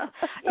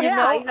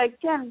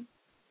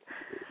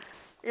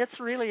 It's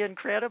really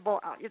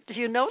incredible.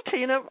 You know,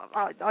 Tina,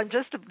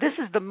 this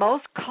is the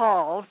most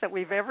calls that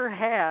we've ever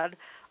had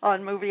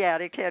on Movie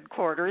Addict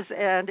headquarters,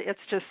 and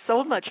it's just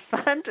so much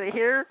fun to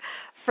hear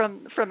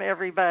from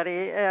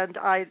everybody.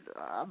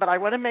 But I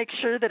want to make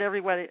sure that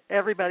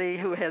everybody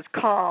who has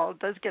called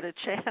does get a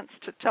chance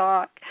to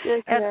talk.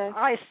 Okay. And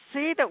I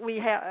see that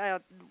we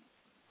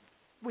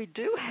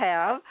do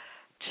have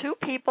two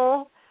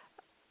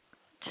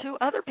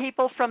other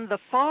people from the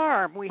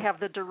farm. We have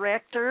the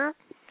director,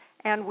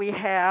 and we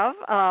have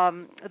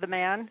the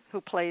man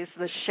who plays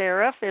the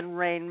sheriff in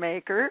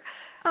Rainmaker.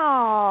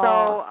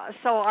 Oh.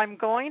 So I'm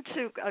going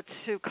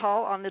to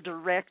call on the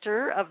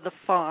director of the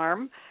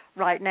farm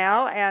right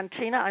now, and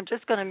Tina, I'm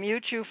just going to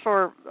mute you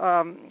for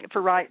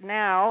right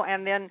now,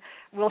 and then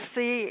we'll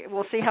see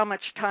how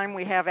much time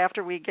we have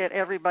after we get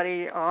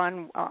everybody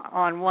on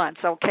once.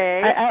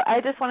 Okay.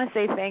 I just want to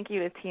say thank you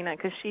to Tina,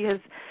 because she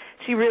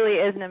really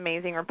is an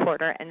amazing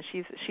reporter, and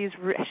she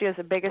has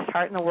the biggest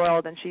heart in the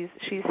world, and she's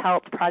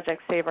helped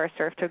Project Save Our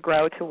Surf to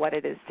grow to what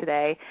it is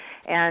today,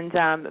 and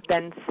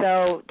been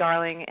so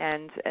darling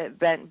and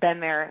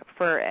been there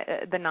for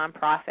the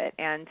nonprofit.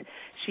 And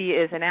she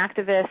is an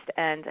activist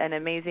and an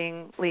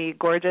amazingly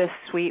gorgeous,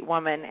 sweet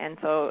woman. And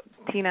so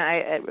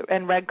Tina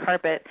and Red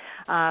Carpet,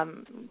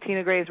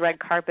 Tina Gray's Red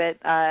Carpet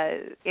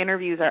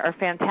interviews are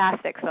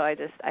fantastic. So I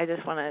just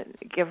want to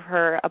give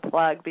her a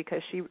plug,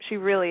 because she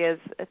really has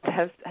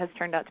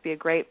turned out to be a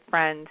great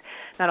friend,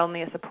 not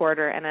only a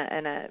supporter and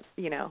a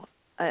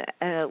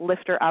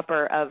lifter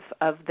upper of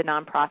the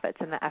nonprofits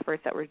and the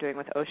efforts that we're doing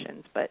with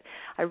Oceans. But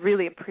I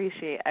really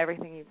appreciate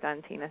everything you've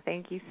done, Tina.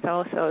 Thank you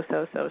so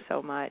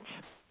much.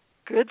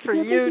 Good for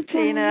you,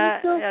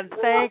 Tina, and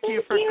thank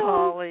you for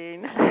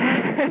calling.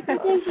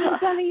 Thank you,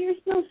 Tanna. You're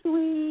so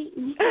sweet.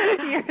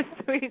 You're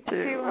sweet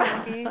too,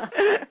 honey.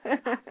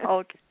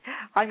 Okay,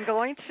 I'm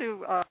going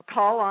to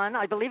call on,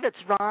 I believe it's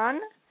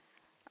Ron.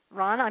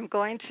 Ron, I'm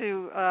going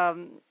to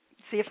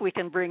see if we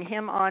can bring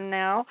him on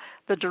now,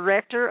 the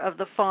director of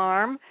the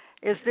farm.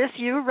 Is this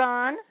you,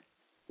 Ron?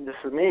 This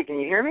is me. Can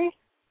you hear me?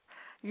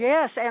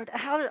 Yes, and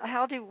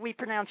how do we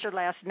pronounce your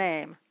last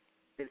name?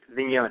 It's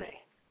Vignone.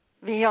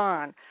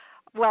 Vion.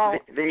 Well,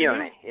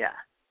 Vignone, yeah.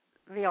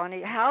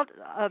 Vignone, how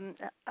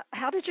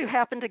did you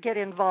happen to get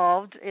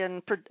involved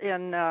in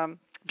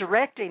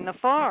directing the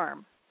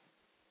farm?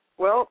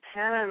 Well,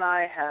 Tanna and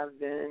I have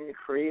been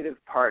creative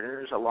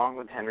partners along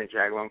with Henry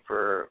Jaglom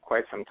for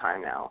quite some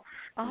time now.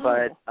 Oh.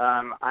 But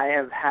I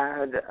have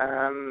had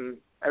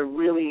a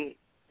really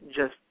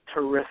just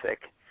terrific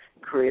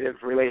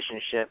creative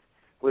relationship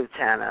with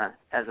Tanna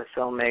as a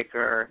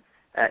filmmaker,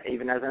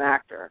 even as an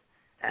actor.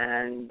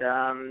 And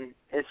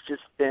it's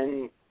just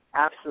been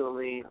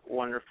absolutely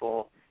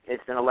wonderful.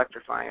 It's been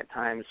electrifying at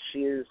times. She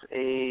is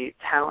a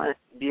talent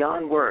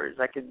beyond words.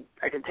 I could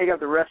take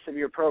up the rest of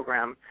your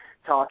program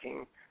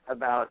talking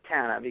about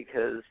Tanna,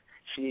 because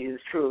she is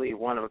truly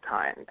one of a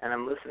kind. And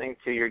I'm listening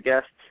to your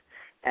guests,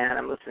 and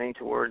I'm listening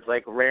to words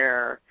like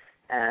rare,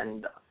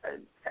 and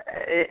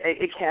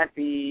it can't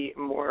be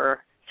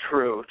more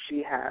true.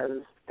 She has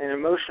an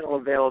emotional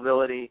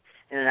availability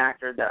in an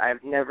actor that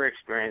I've never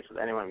experienced with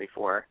anyone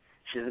before.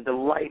 She's a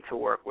delight to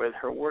work with.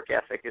 Her work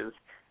ethic is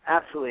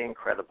absolutely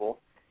incredible,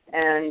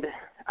 and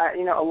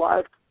a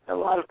lot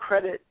of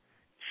credit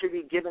should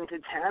be given to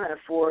Tanna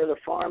for the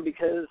farm,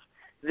 because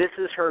this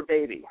is her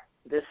baby.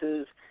 This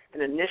is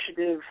an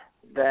initiative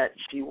that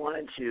she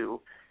wanted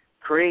to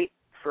create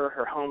for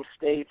her home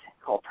state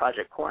called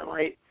Project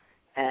Cornlight,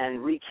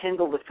 and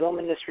rekindle the film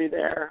industry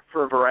there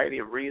for a variety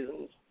of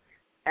reasons.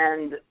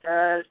 And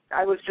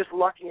I was just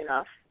lucky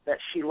enough that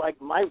she liked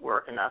my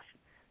work enough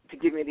to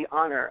give me the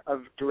honor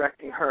of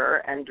directing her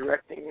and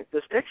directing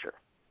this picture.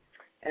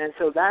 And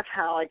so that's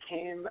how I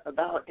came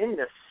about in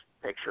this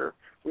picture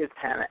with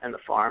Tanna and the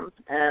farm,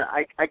 and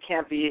I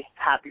can't be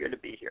happier to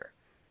be here.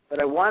 But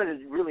I wanted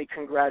to really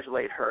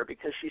congratulate her,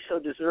 because she's so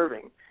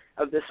deserving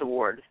of this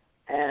award.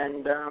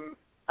 And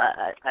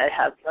I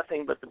have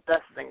nothing but the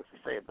best things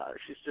to say about her.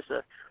 She's just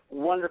a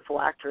wonderful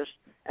actress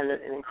and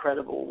an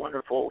incredible,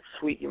 wonderful,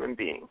 sweet human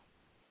being.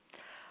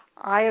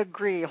 I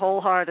agree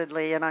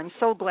wholeheartedly, and I'm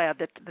so glad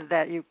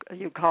that you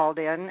called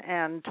in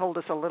and told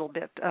us a little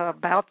bit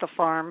about the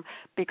farm,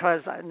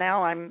 because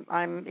now I'm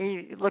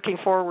looking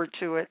forward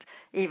to it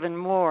even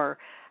more.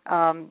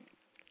 And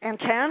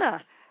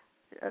Tanna,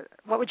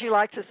 what would you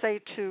like to say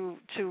to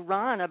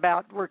Ron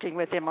about working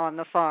with him on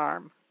the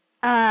farm?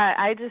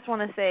 I just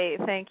want to say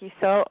thank you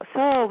so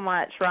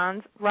much.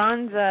 Ron's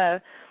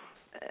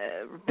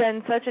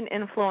been such an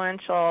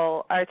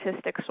influential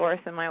artistic source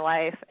in my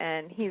life,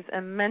 and he's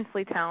an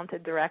immensely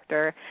talented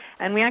director.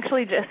 And we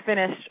actually just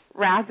finished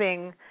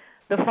wrapping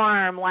the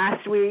farm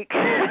last week.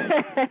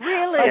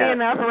 Really? Funny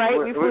enough, right?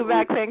 We flew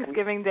back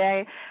Thanksgiving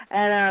Day,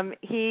 and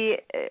he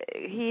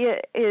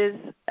is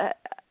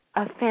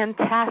a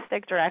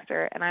fantastic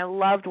director, and I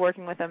loved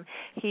working with him.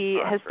 He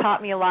has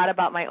taught me a lot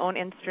about my own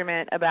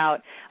instrument,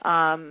 about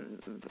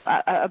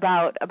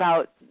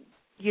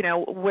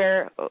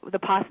where the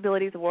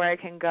possibilities of where I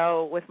can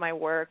go with my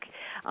work,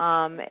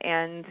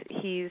 and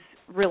he's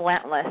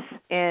relentless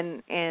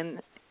in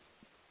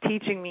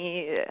teaching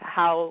me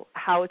how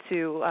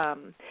to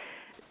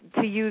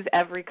use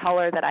every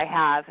color that I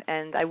have,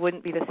 and I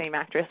wouldn't be the same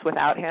actress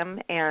without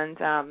him.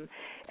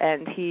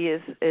 And he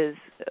is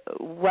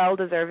well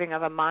deserving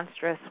of a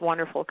monstrous,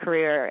 wonderful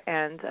career,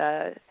 and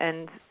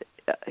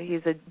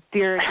he's a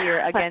dear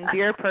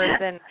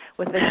person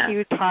with a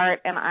huge heart,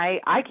 and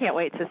I can't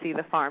wait to see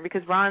the farm,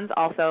 because Ron's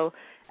also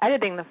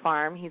editing the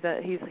farm. He's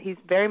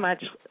very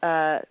much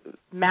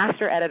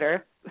master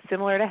editor,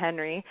 similar to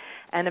Henry,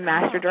 and a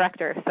master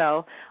director.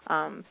 So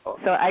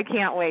I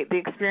can't wait. The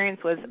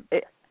experience was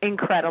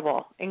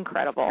incredible.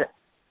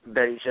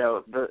 Betty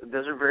Jo,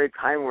 those are very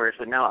kind words,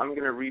 but now I'm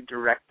going to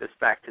redirect this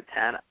back to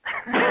Tanna.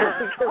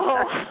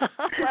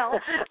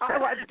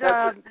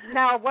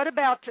 Now what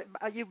about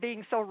you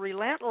being so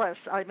relentless?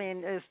 I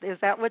mean, is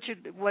that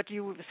what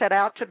you set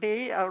out to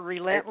be, a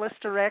relentless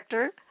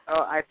director?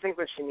 Oh, I think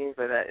what she means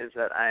by that is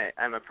that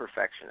I'm a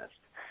perfectionist.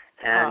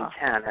 And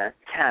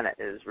Tanna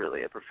is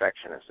really a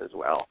perfectionist as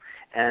well.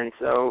 And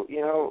so,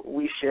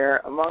 we share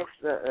amongst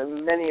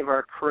many of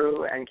our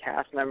crew and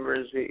cast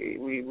members,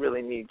 we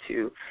really need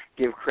to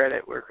give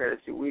credit where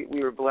credit's due.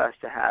 We were blessed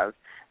to have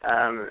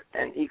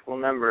an equal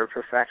number of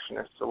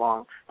perfectionists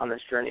along on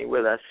this journey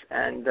with us.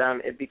 And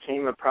it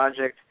became a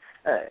project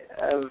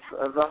of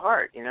the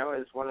heart,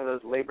 as one of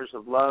those labors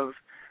of love.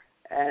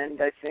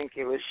 And I think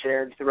it was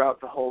shared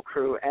throughout the whole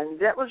crew. And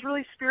that was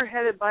really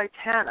spearheaded by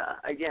Tanna,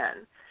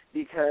 again,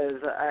 because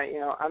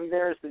I'm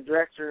there as the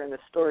director and the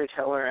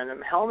storyteller, and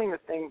I'm helming the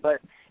thing, but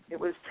it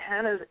was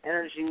Tanna's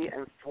energy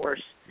and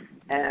force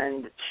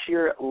and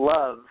sheer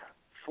love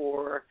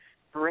for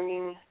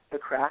bringing the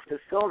craft of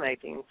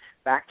filmmaking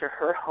back to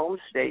her home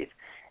state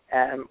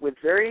with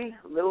very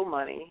little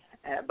money,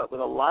 but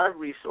with a lot of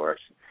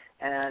resource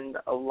and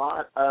a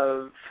lot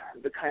of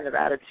the kind of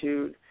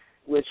attitude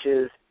which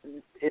is,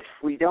 if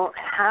we don't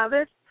have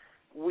it,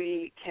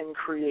 we can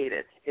create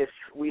it. If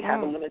we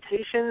have a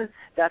limitation,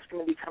 that's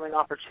going to become an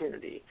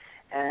opportunity.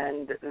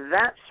 And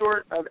that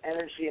sort of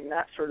energy and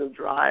that sort of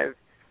drive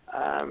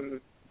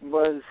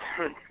was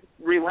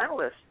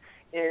relentless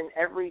in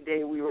every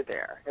day we were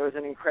there. It was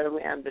an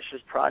incredibly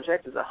ambitious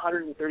project. It was a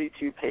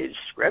 132-page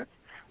script.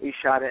 We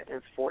shot it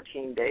in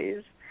 14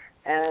 days.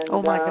 And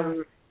oh my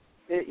God.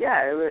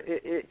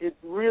 It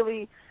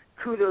really,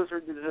 kudos are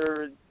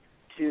deserved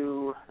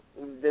to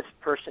this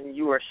person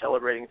you are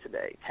celebrating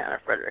today, Tanna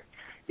Frederick,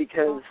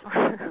 because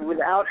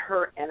without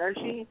her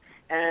energy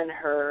and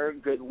her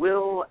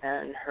goodwill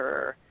and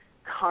her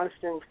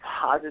constant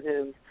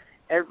positive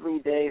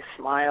everyday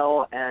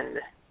smile and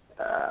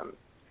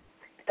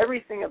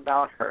everything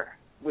about her,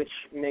 which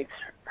makes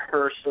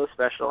her so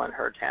special and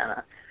her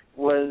Tanna,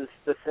 was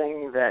the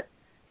thing that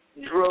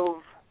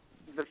drove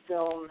the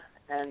film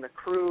and the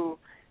crew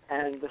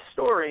and the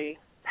story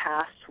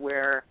past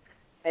where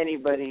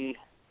anybody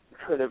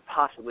could have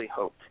possibly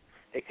hoped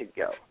it could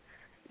go.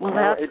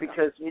 Well,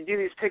 because you do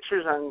these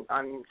pictures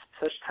on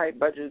such tight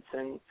budgets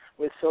and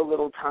with so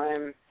little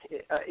time,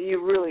 you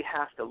really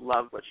have to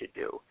love what you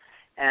do.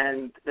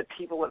 And the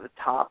people at the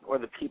top, or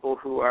the people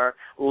who are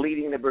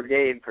leading the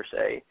brigade, per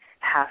se,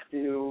 have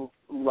to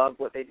love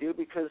what they do,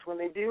 because when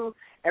they do,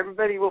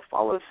 everybody will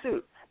follow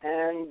suit.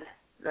 And,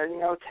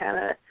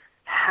 Tanna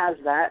has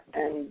that,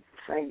 and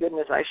thank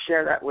goodness I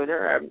share that with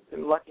her. I've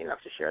been lucky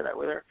enough to share that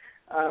with her.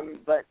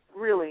 But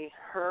really,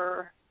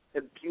 her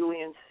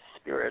ebullient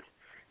spirit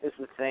is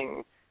the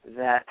thing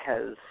that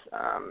has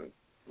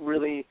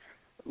really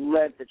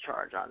led the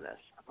charge on this,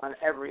 on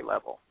every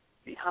level.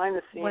 Behind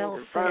the scenes,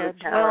 in front of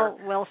the camera.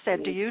 Well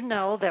said. Do you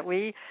know that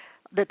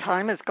the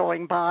time is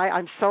going by?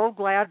 I'm so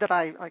glad that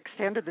I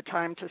extended the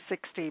time to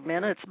 60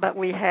 minutes, but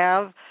we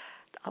have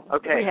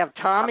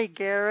Tommy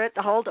Garrett.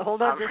 Hold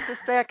on just a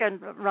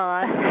second,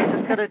 Ron.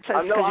 I'm going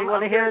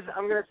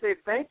to say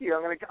thank you.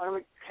 I'm going to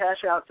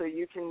cash out so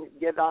you can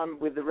get on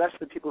with the rest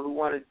of the people who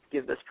want to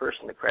give this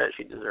person the credit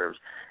she deserves.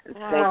 And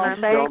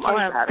thank you so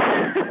much,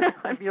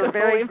 Adam. You're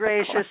very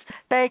gracious.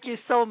 Thank you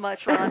so much,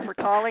 Ron, for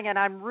calling, and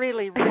I'm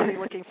really, really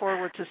looking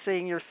forward to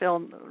seeing your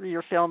film,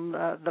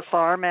 The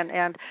Farm,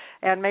 and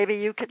maybe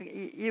you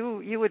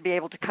would be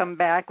able to come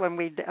back when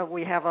we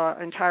have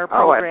an entire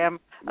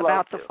program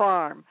about The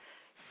Farm.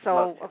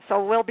 So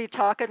we'll be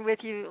talking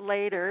with you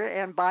later,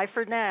 and bye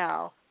for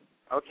now.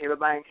 Okay,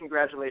 bye-bye, and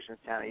congratulations,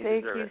 Tanna.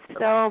 Thank you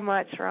so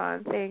much,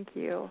 Ron. Thank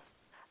you.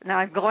 Now,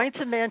 I'm going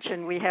to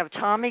mention we have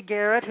Tommy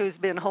Garrett, who's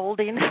been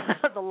holding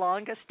the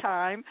longest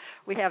time.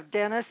 We have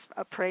Dennis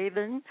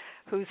Praven,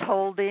 who's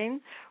holding.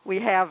 We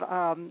have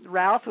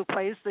Ralph, who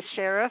plays the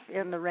sheriff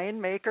in The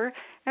Rainmaker.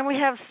 And we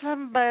have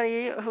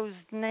somebody whose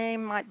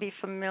name might be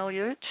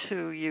familiar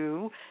to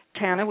you,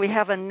 Tanna. We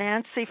have a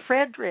Nancy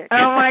Frederick. Oh,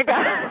 my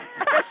God.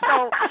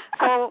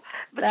 So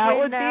that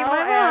would be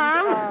my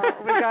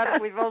mom.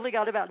 We've only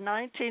got about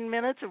 19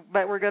 minutes,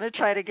 but we're going to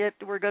try to get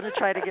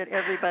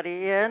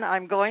everybody in.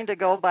 I'm going to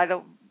go by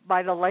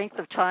the length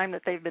of time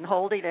that they've been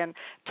holding, and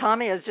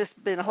Tommy has just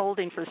been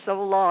holding for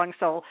so long.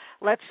 So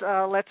let's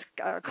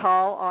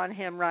call on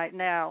him right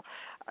now.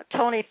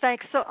 Tommy,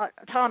 thanks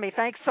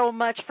so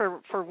much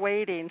for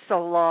waiting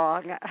so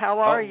long. How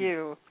are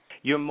you?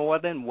 You're more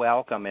than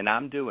welcome, and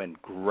I'm doing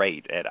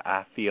great. And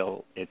I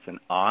feel it's an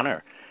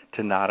honor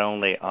to not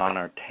only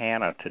honor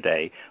Tanna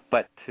today,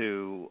 but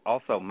to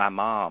also my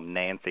mom,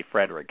 Nancy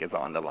Frederick, is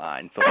on the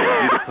line. So for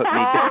you to put me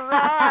down,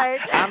 right.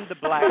 I'm the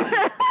black sheep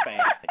of the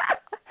family.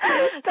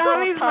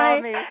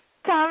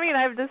 Tommy and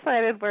I've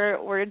decided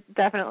we're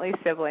definitely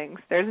siblings.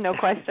 There's no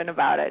question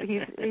about it.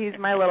 He's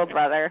my little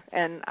brother,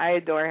 and I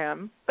adore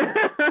him.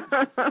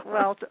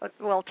 Well,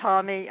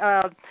 Tommy.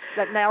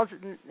 Now,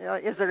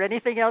 is there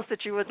anything else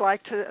that you would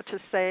like to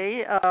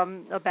say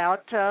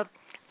about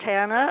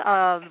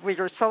Tanna, we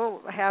are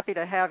so happy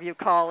to have you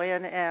call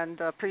in, and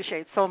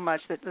appreciate so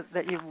much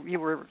that you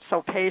were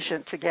so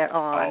patient to get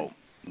on. Oh,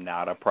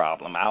 not a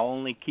problem. I'll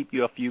only keep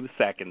you a few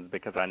seconds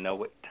because I know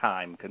what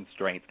time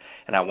constraints,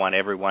 and I want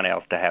everyone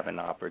else to have an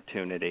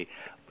opportunity.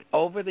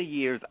 Over the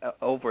years,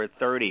 over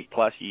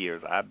 30-plus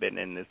years, I've been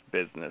in this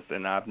business,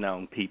 and I've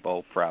known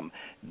people from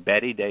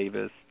Bette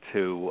Davis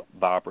to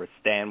Barbara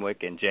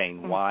Stanwyck and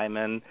Jane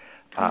Wyman,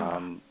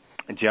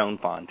 Joan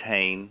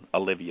Fontaine,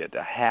 Olivia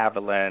de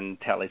Havilland,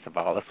 Telly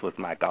Savalas was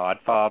my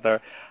godfather.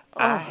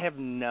 I have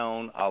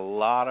known a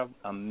lot of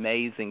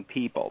amazing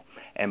people,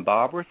 and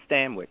Barbara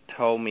Stanwyck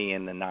told me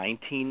in the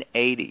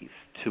 1980s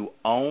to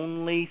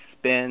only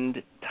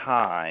spend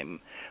time,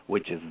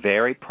 which is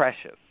very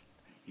precious.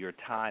 Your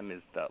time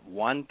is the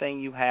one thing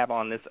you have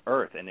on this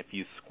earth, and if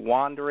you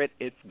squander it,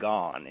 it's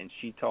gone. And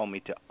she told me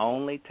to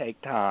only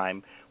take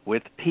time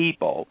with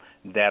people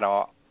that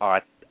are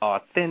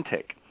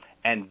authentic.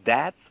 And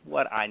that's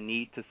what I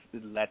need to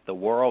let the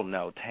world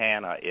know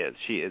Tanna is.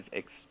 She is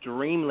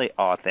extremely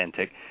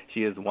authentic.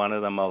 She is one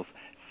of the most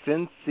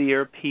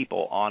sincere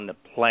people on the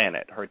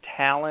planet. Her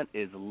talent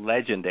is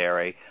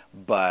legendary,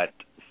 but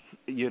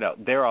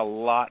there are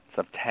lots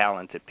of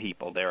talented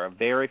people. There are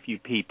very few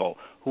people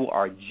who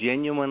are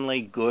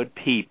genuinely good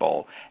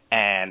people,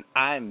 and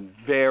I'm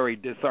very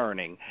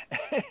discerning.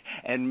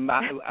 And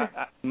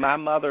my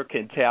mother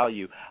can tell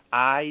you,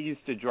 I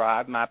used to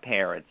drive my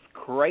parents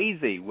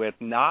crazy with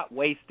not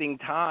wasting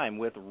time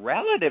with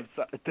relatives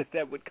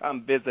that would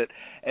come visit.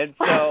 And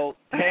so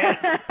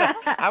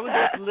I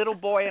was this little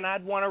boy, and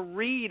I'd want to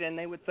read, and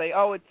they would say,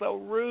 "Oh, it's so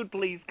rude.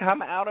 Please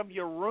come out of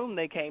your room."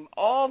 They came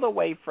all the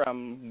way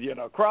from,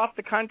 across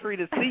the country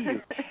to see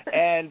you.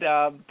 And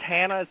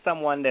Tanna is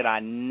someone that I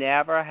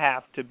never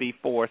have to be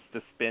forced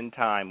to spend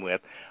time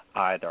with,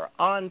 either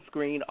on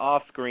screen,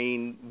 off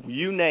screen,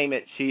 you name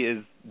it. She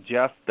is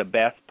just the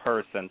best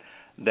person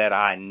that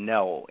I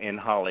know in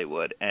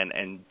Hollywood,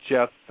 and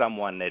just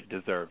someone that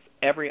deserves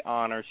every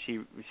honor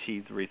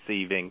she's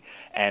receiving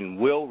and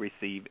will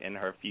receive in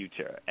her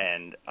future.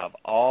 And of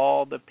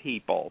all the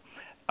people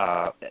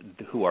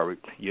who are,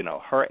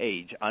 her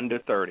age, under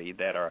 30,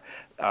 that are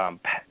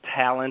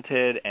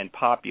talented and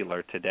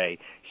popular today,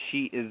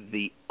 she is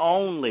the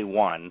only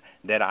one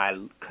that I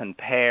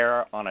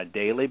compare on a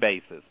daily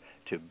basis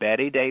to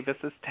Bette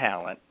Davis's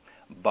talent,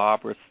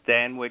 Barbara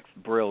Stanwyck's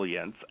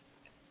brilliance,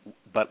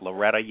 but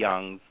Loretta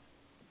Young's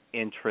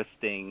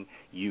interesting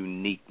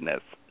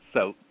uniqueness.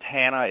 So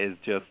Tanna is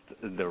just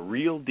the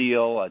real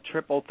deal, a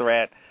triple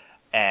threat,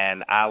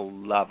 and I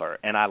love her,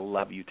 and I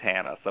love you,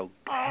 Tanna. So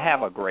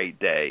have a great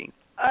day.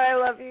 I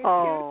love you too,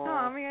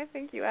 Tommy. I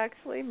think you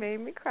actually made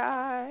me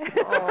cry.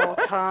 Oh,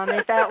 Tommy,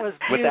 that was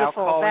beautiful. Without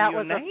calling that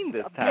your was name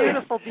this a time.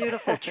 beautiful,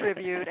 beautiful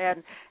tribute,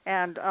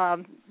 and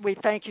we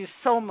thank you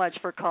so much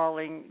for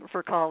calling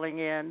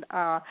in.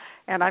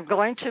 And I'm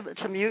going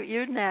to mute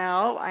you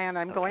now, and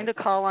I'm going to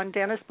call on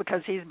Dennis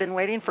because he's been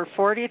waiting for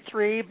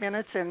 43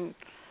 minutes, and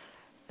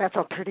that's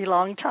a pretty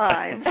long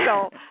time.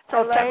 So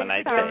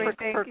thanks, Tommy,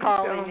 for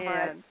calling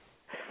in.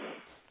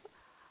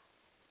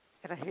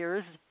 And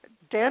here's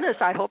Dennis.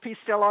 I hope he's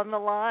still on the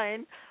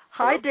line.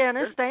 Hi,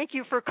 Dennis. Thank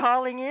you for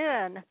calling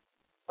in.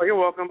 Oh, you're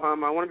welcome.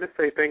 I wanted to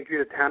say thank you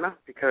to Tanna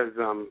because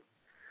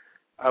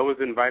I was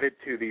invited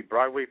to the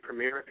Broadway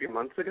premiere a few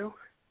months ago,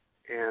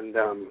 and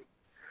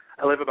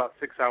I live about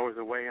 6 hours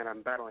away, and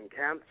I'm battling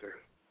cancer.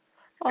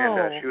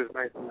 And she was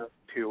nice enough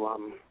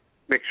to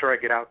make sure I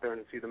get out there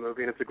and see the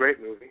movie, and it's a great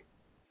movie.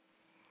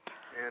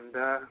 And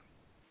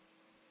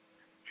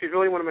she's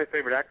really one of my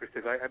favorite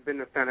actresses. I've been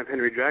a fan of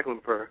Henry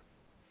Jaglom for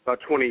about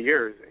 20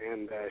 years,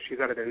 and she's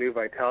added a new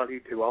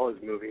vitality to all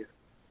his movies,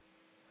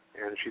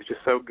 and she's just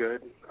so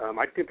good.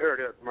 I'd compare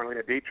her to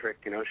Marlene Dietrich.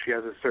 She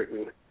has a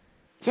certain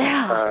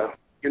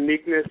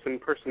uniqueness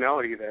and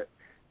personality that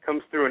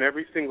comes through in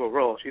every single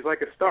role. She's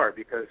like a star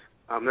because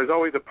there's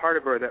always a part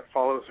of her that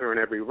follows her in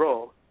every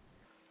role,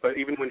 but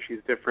even when she's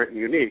different and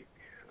unique,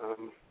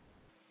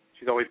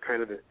 she's always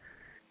kind of the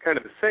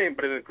same,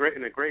 but in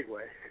a great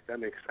way, if that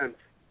makes sense.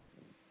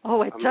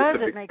 Oh, it does.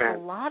 It makes a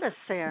lot of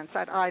sense.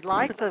 I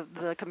like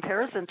the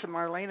comparison to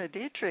Marlene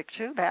Dietrich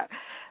too.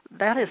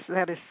 That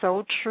is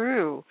so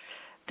true,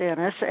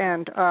 Dennis.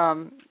 And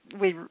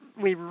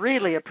we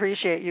really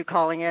appreciate you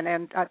calling in.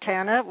 And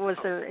Tanna, was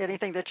there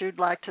anything that you'd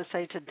like to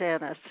say to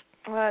Dennis?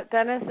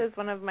 Dennis is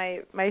one of my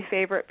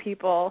favorite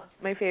people,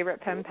 my favorite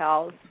pen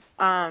pals.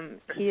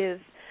 He has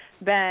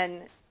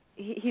been.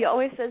 He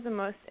always says the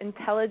most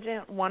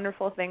intelligent,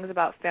 wonderful things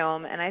about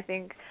film, and I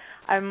think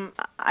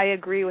I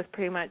agree with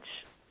pretty much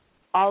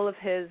all of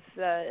his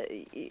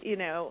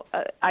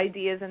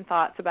ideas and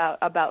thoughts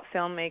about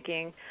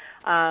filmmaking,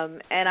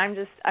 and I'm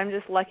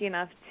just lucky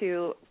enough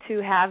to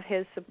have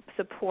his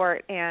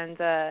support, and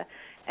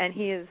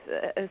he is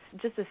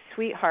just a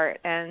sweetheart,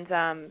 and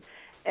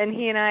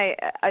he and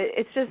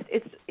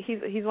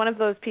he's one of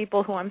those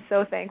people who I'm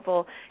so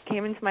thankful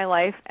came into my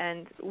life,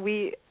 and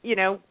we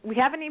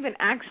haven't even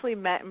actually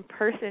met in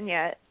person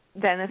yet,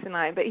 Dennis and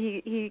I, but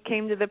he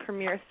came to the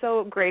premiere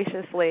so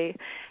graciously,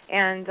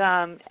 and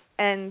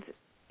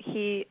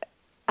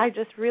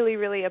just really,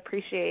 really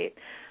appreciate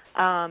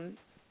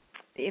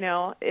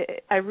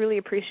I really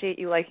appreciate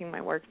you liking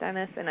my work,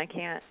 Dennis, and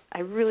I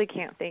really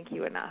can't thank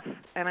you enough.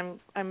 And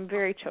I'm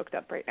very choked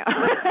up right now.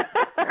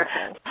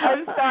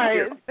 I'm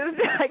sorry.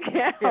 I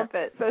can't help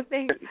it. So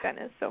thank you,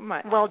 Dennis, so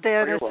much. Well,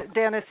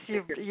 Dennis,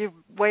 you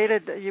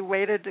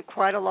waited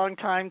quite a long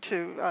time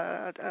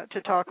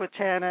to talk with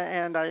Tanna,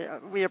 and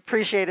we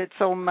appreciate it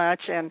so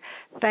much. And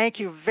thank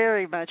you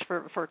very much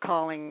for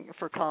calling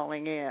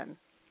in.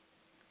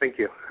 Thank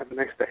you. Have a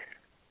nice day.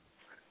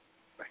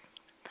 Bye.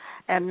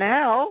 And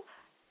now,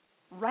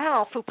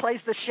 Ralph, who plays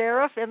the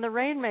sheriff in The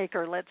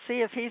Rainmaker. Let's see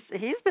if he's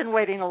been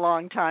waiting a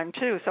long time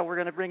too. So we're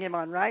going to bring him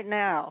on right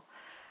now.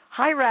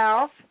 Hi,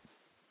 Ralph.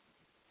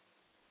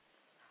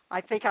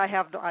 I think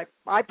I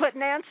put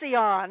Nancy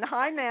on.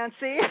 Hi,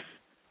 Nancy.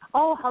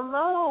 Oh,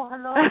 hello.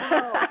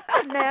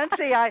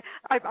 Nancy,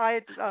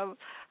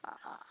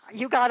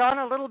 you got on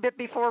a little bit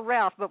before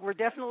Ralph, but we're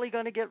definitely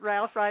going to get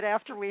Ralph right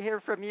after we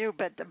hear from you.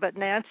 But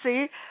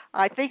Nancy,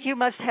 I think you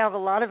must have a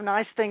lot of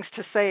nice things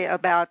to say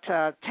about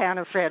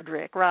Tanna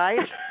Frederick, right?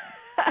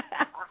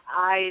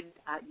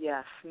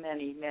 Yes,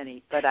 many,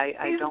 but I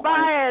don't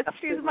want to.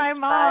 She's my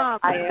mom.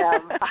 I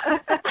am.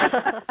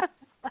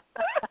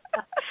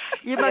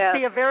 You must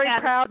be a very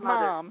proud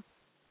mom.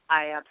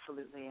 I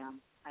absolutely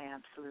am.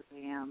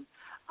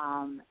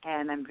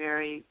 And I'm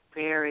very,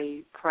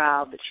 very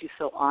proud that she's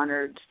so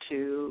honored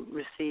to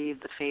receive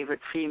the favorite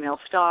female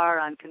star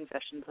on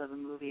Confessions of a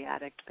Movie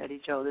Addict,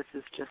 Betty Jo. This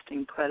is just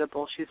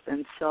incredible. She's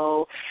been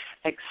so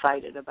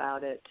excited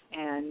about it,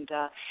 and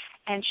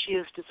she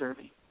is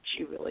deserving.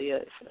 She really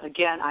is.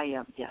 Again, I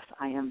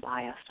am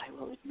biased. I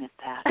will admit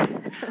that.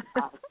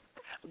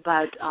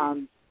 But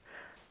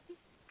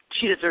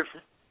she deserves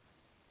it.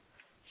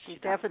 She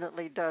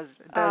definitely does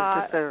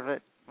deserve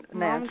it.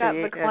 Mom got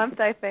verklempt,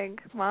 I think.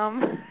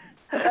 Mom.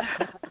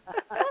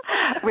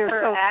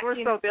 Her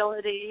acting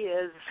ability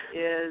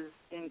is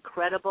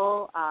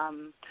incredible.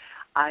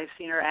 I've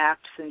seen her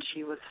act since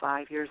she was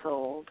 5 years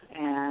old,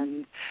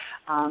 and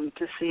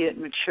to see it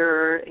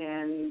mature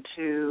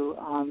into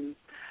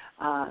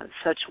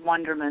such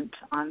wonderment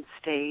on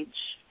stage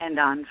and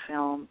on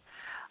film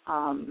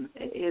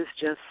is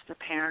just a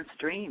parent's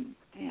dream.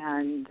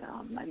 And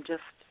I'm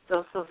just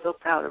so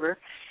proud of her.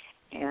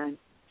 And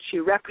she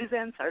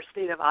represents our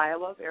state of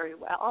Iowa very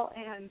well.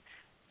 And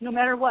no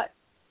matter what,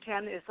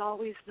 Tanna is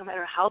always, no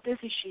matter how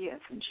busy she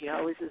is, and she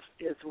always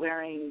is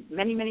wearing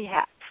many, many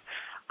hats,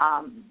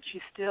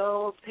 she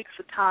still takes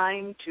the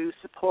time to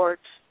support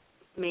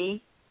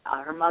me,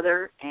 her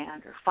mother,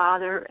 and her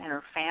father, and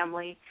her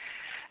family,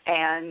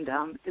 and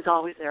is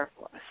always there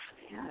for us.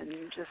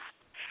 And just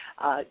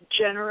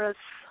generous,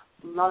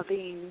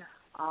 loving,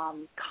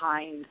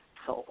 kind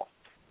soul.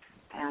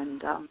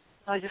 And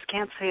I just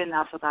can't say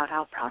enough about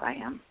how proud I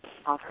am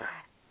of her.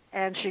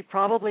 And she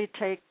probably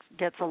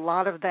gets a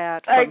lot of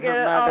that from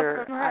her mother.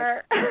 All from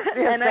her.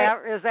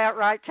 Is that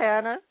right,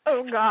 Tanna?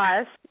 Oh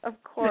gosh, of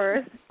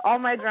course. All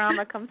my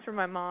drama comes from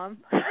my mom.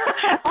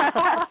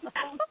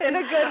 In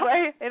a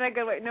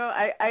good way. No,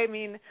 I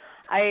mean,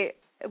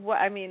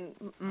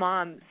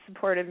 Mom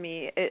supported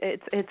me.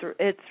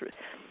 It's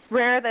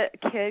rare that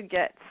a kid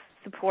gets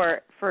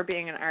support for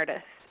being an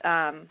artist.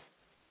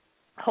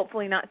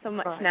 Hopefully not so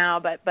much now,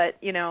 but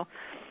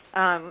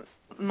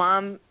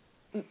Mom.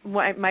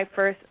 My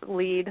first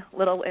lead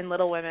in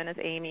Little Women is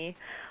Amy.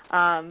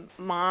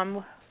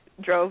 Mom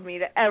drove me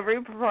to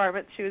every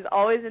performance. She was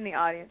always in the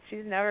audience.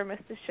 She's never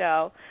missed a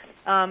show.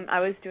 I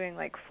was doing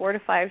like 4 to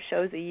 5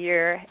 shows a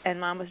year, and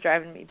Mom was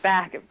driving me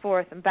back and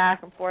forth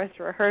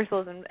to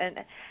rehearsals,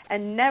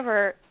 and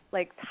never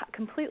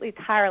completely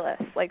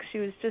tireless. Like she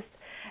was just,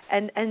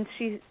 and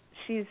she's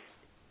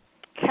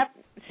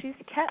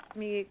kept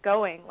me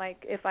going. Like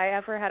if I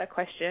ever had a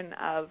question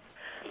of,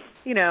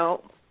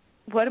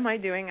 what am I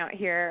doing out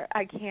here?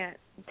 I can't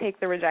take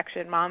the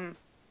rejection. My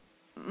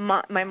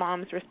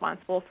mom's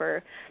responsible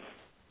for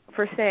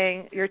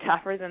saying you're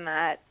tougher than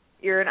that.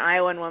 You're an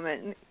Iowan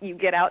woman. You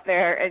get out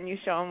there and you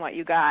show them what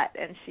you got.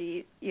 And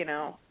she,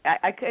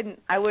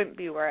 I wouldn't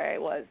be where I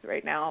was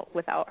right now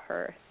without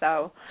her.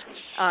 So,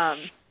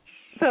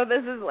 so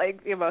this is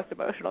like the most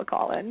emotional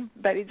call-in,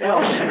 Betty Jo.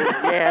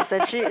 Yes,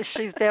 and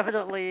she's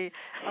definitely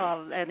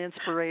an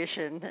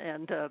inspiration,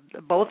 and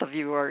both of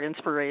you are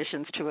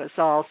inspirations to us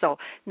all. So,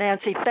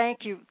 Nancy,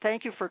 thank you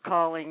for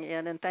calling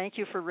in, and thank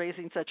you for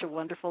raising such a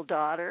wonderful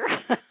daughter.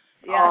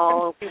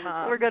 Yeah,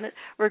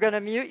 we're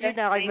gonna mute you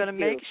now. I'm gonna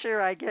make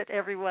sure I get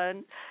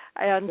everyone.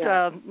 And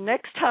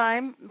next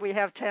time we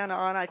have Tanna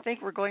on, I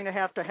think we're going to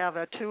have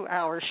a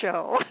 2-hour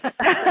show,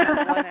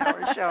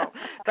 1-hour show.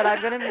 But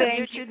I'm going to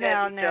mute you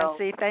now,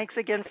 Nancy. Thanks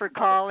again for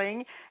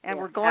calling, and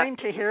we're going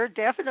to hear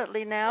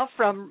definitely now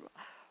from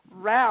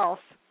Ralph.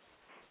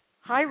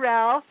 Hi,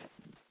 Ralph.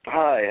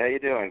 Hi, how you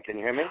doing? Can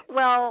you hear me?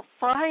 Well,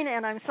 fine,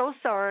 and I'm so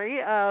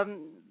sorry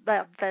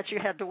that you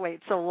had to wait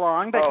so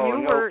long. But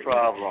no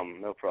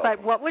problem.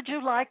 But what would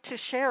you like to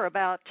share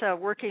about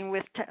working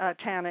with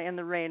Tanna in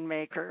The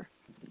Rainmaker?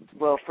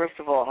 Well, first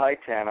of all, hi,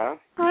 Tanna.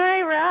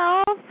 Hi,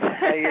 Ralph.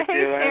 How you doing?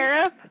 Hey,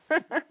 Sheriff.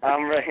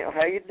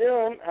 How you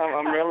doing?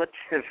 I'm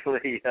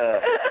relatively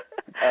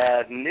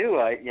new.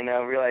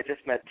 I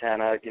just met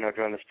Tanna,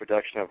 during this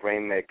production of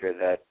Rainmaker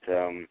that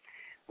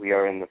we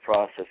are in the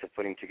process of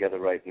putting together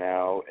right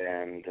now,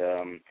 and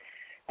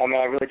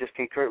I really just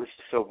concur. It was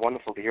just so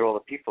wonderful to hear all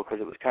the people, because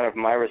it was kind of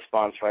my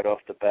response right off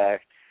the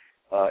bat,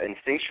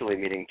 instinctually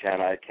meeting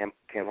Tanna. I came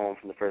home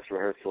from the first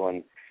rehearsal,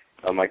 and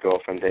my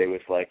girlfriend Day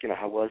was like,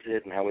 how was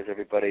it, and how was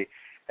everybody?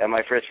 And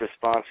my first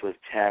response was,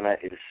 Tanna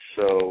is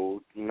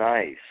so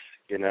nice,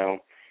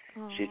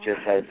 She just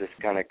has this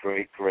kind of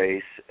great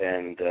grace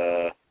and,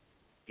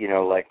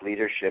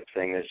 leadership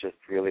thing that's just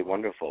really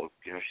wonderful.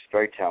 She's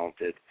very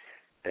talented,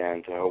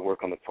 and her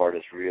work on the part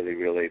is really,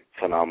 really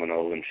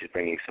phenomenal, and she's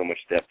bringing so much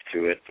depth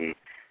to it, and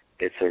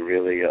it's a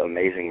really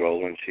amazing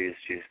role, and she's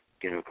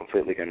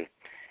completely going to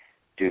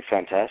do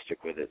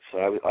fantastic with it. So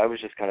I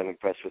was just kind of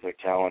impressed with her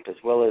talent,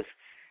 as well as,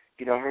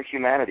 her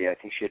humanity. I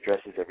think she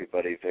addresses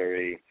everybody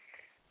very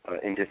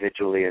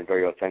individually and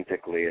very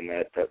authentically, and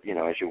that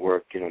as you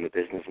work, in the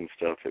business and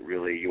stuff, it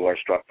really, you are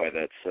struck by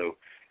that. So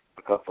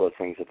a couple of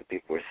things that the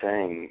people were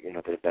saying,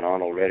 that have been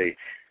on already,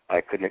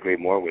 I couldn't agree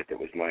more with. It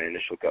was my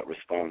initial gut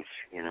response,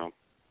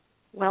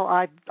 Well,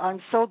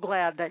 I'm so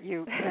glad that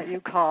you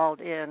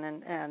called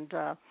in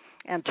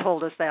and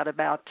told us that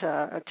about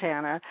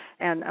Tanna.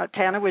 And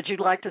Tanna, would you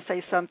like to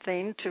say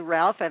something to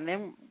Ralph?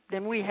 And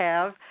then we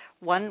have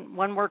one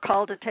more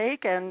call to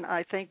take, and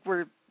I think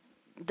we're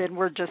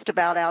just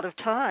about out of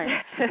time.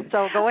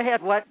 So go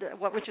ahead. What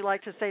would you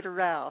like to say to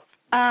Ralph?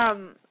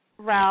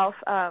 Ralph,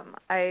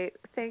 I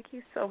thank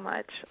you so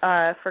much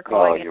for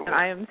calling in.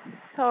 I am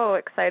so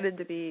excited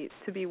to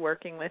be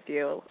working with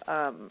you.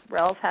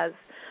 Ralph has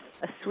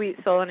a sweet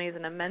soul, and he's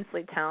an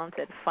immensely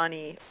talented,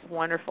 funny,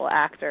 wonderful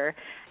actor.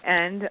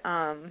 And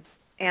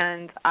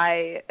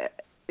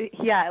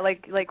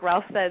like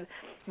Ralph said,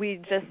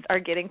 we just are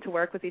getting to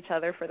work with each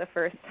other for the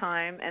first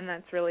time, and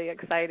that's really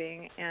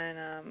exciting.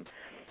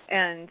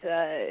 And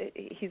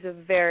he's a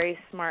very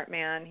smart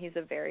man. He's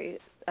a very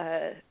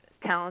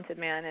talented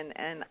man,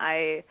 and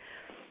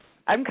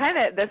I'm kind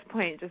of at this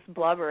point just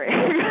blubbering.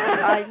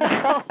 I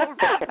know.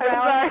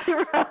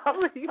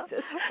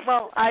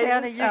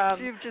 Tanna,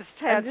 you've just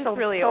had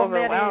really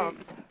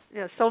overwhelmed.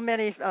 So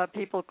many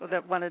people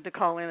that wanted to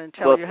call in and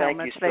tell you how much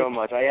thank you so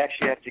much. I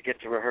actually have to get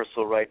to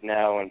rehearsal right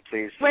now, and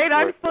please. Wait,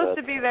 I'm supposed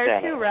to be there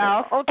Tanna. Too,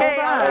 Ralph. Okay,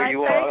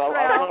 you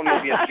are. I'll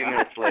maybe a few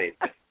minutes late.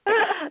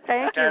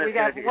 Thank you. We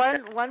got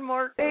one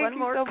more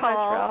so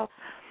call,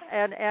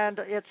 and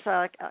it's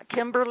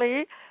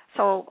Kimberly.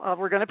 So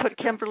we're going to put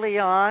Kimberly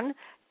on.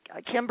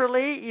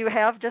 Kimberly, you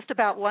have just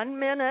about 1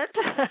 minute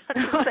to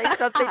say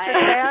something to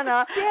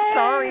Tanna. Yay.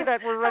 Sorry that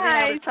we're running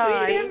out of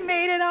time. We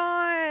made it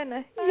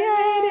on.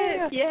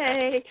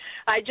 Yay!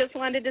 I just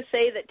wanted to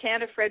say that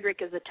Tanna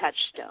Frederick is a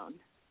touchstone.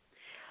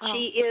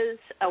 She is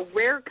a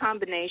rare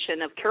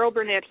combination of Carol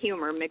Burnett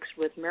humor mixed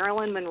with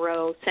Marilyn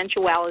Monroe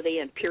sensuality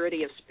and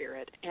purity of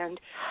spirit, and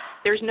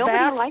there's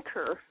nobody like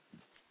her.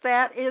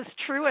 That is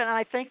true, and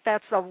I think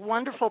that's a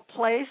wonderful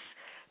place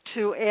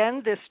to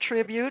end this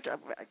tribute.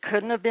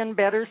 Couldn't have been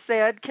better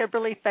said.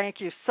 Kimberly, thank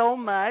you so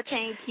much.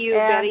 Thank you,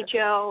 Betty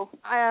Jo.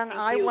 And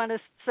I want to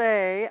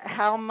say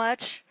how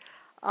much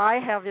I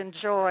have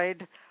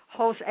enjoyed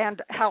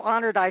and how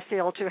honored I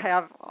feel to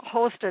have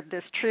hosted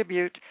this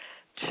tribute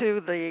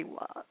to the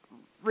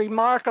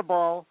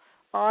remarkable,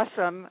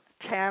 awesome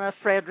Tanna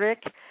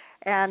Frederick.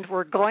 And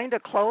we're going to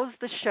close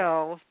the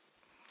show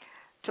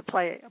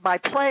by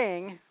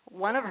playing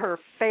one of her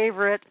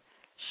favorite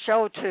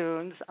show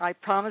tunes. I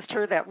promised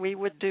her that we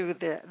would do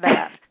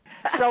that.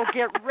 So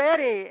get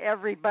ready,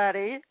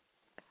 everybody.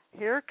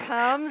 Here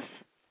comes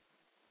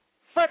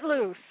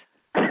Footloose.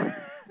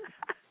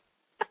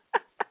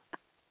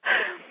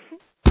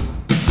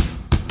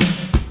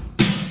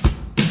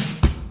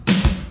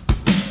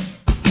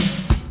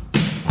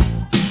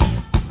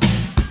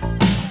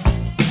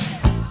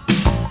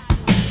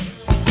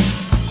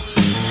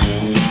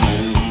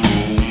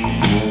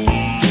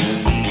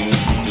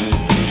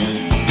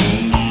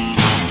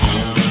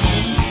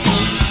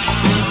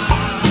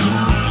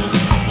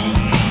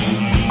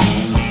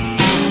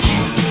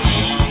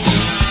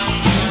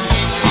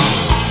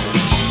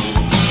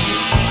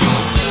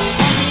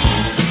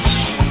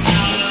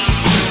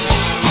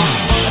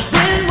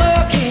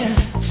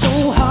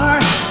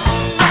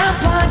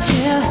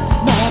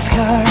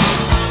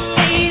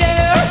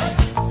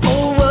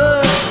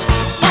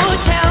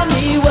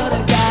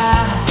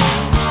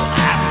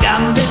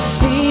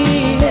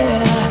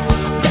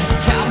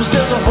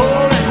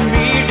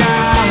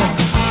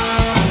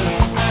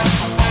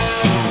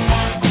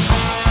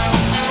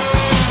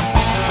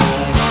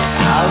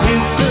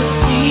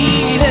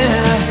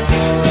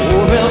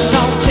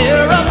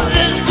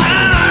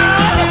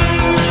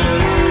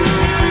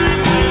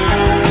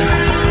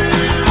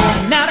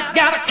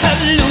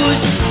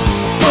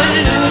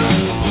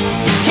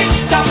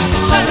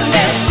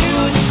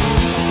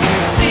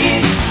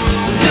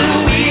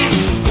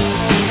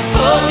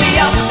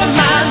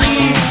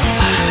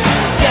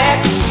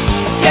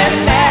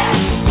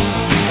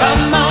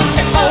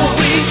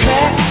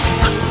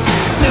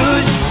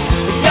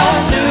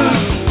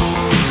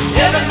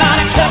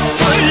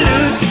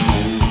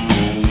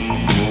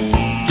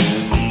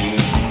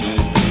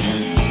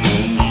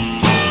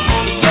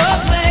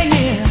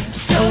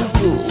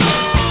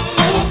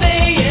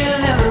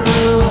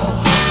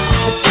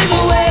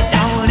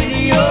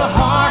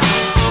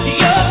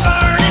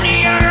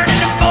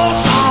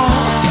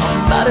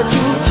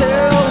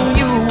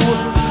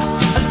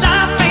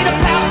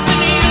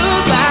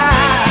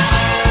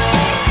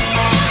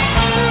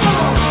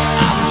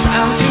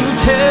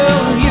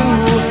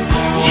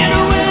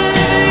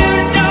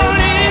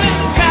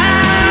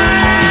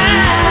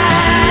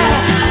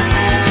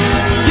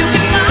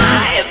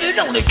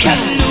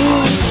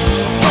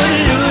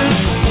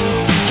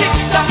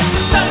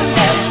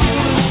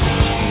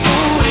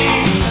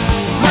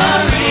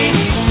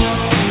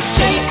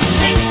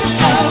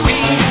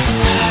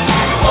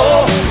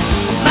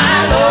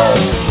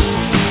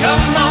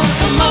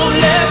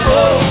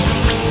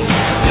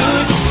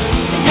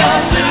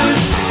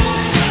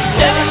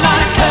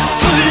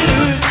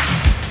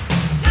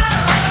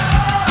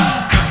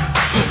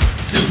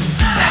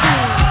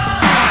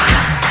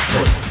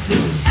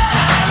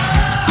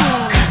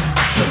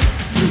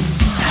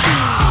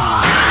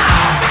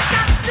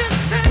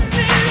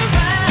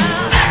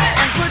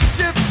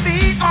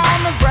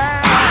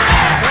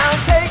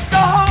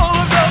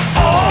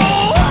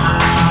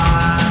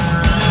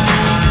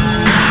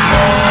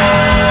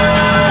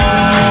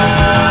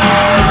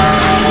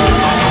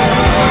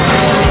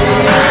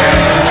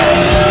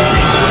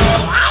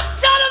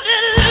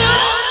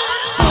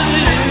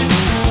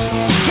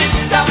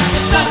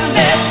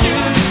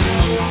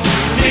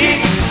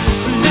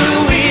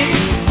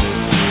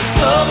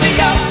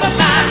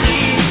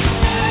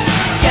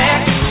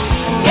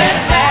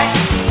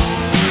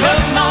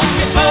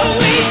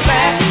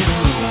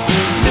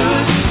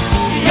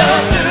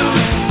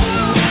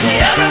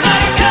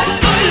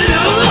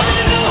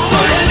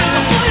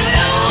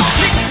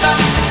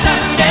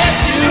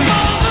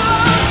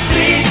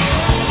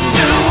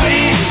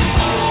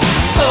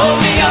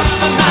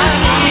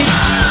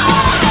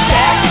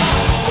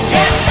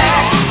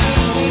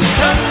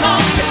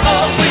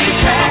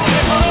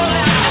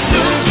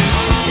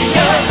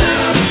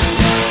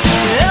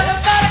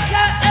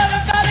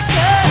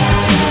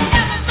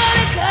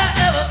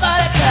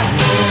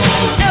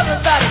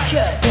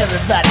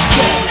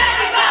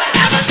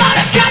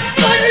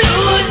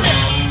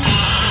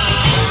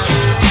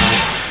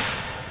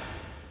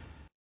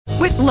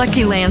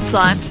 Lucky Land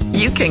Slots,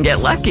 you can get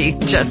lucky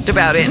just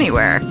about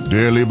anywhere.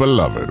 Dearly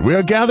beloved, we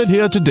are gathered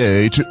here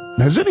today to...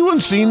 Has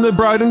anyone seen the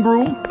bride and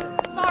groom?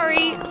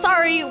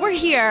 Sorry, we're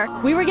here.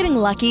 We were getting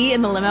lucky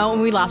in the limo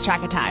and we lost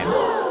track of time.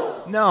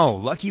 No,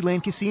 Lucky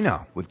Land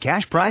Casino, with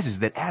cash prizes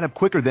that add up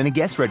quicker than a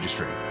guest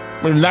registry.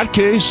 In that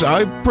case,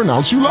 I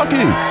pronounce you lucky.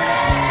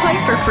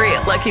 Play for free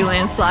at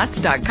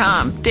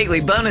LuckyLandSlots.com.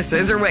 Daily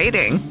bonuses are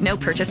waiting. No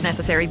purchase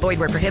necessary. Void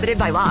where prohibited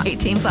by law.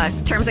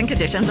 18+. Terms and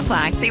conditions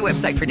apply. See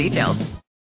website for details.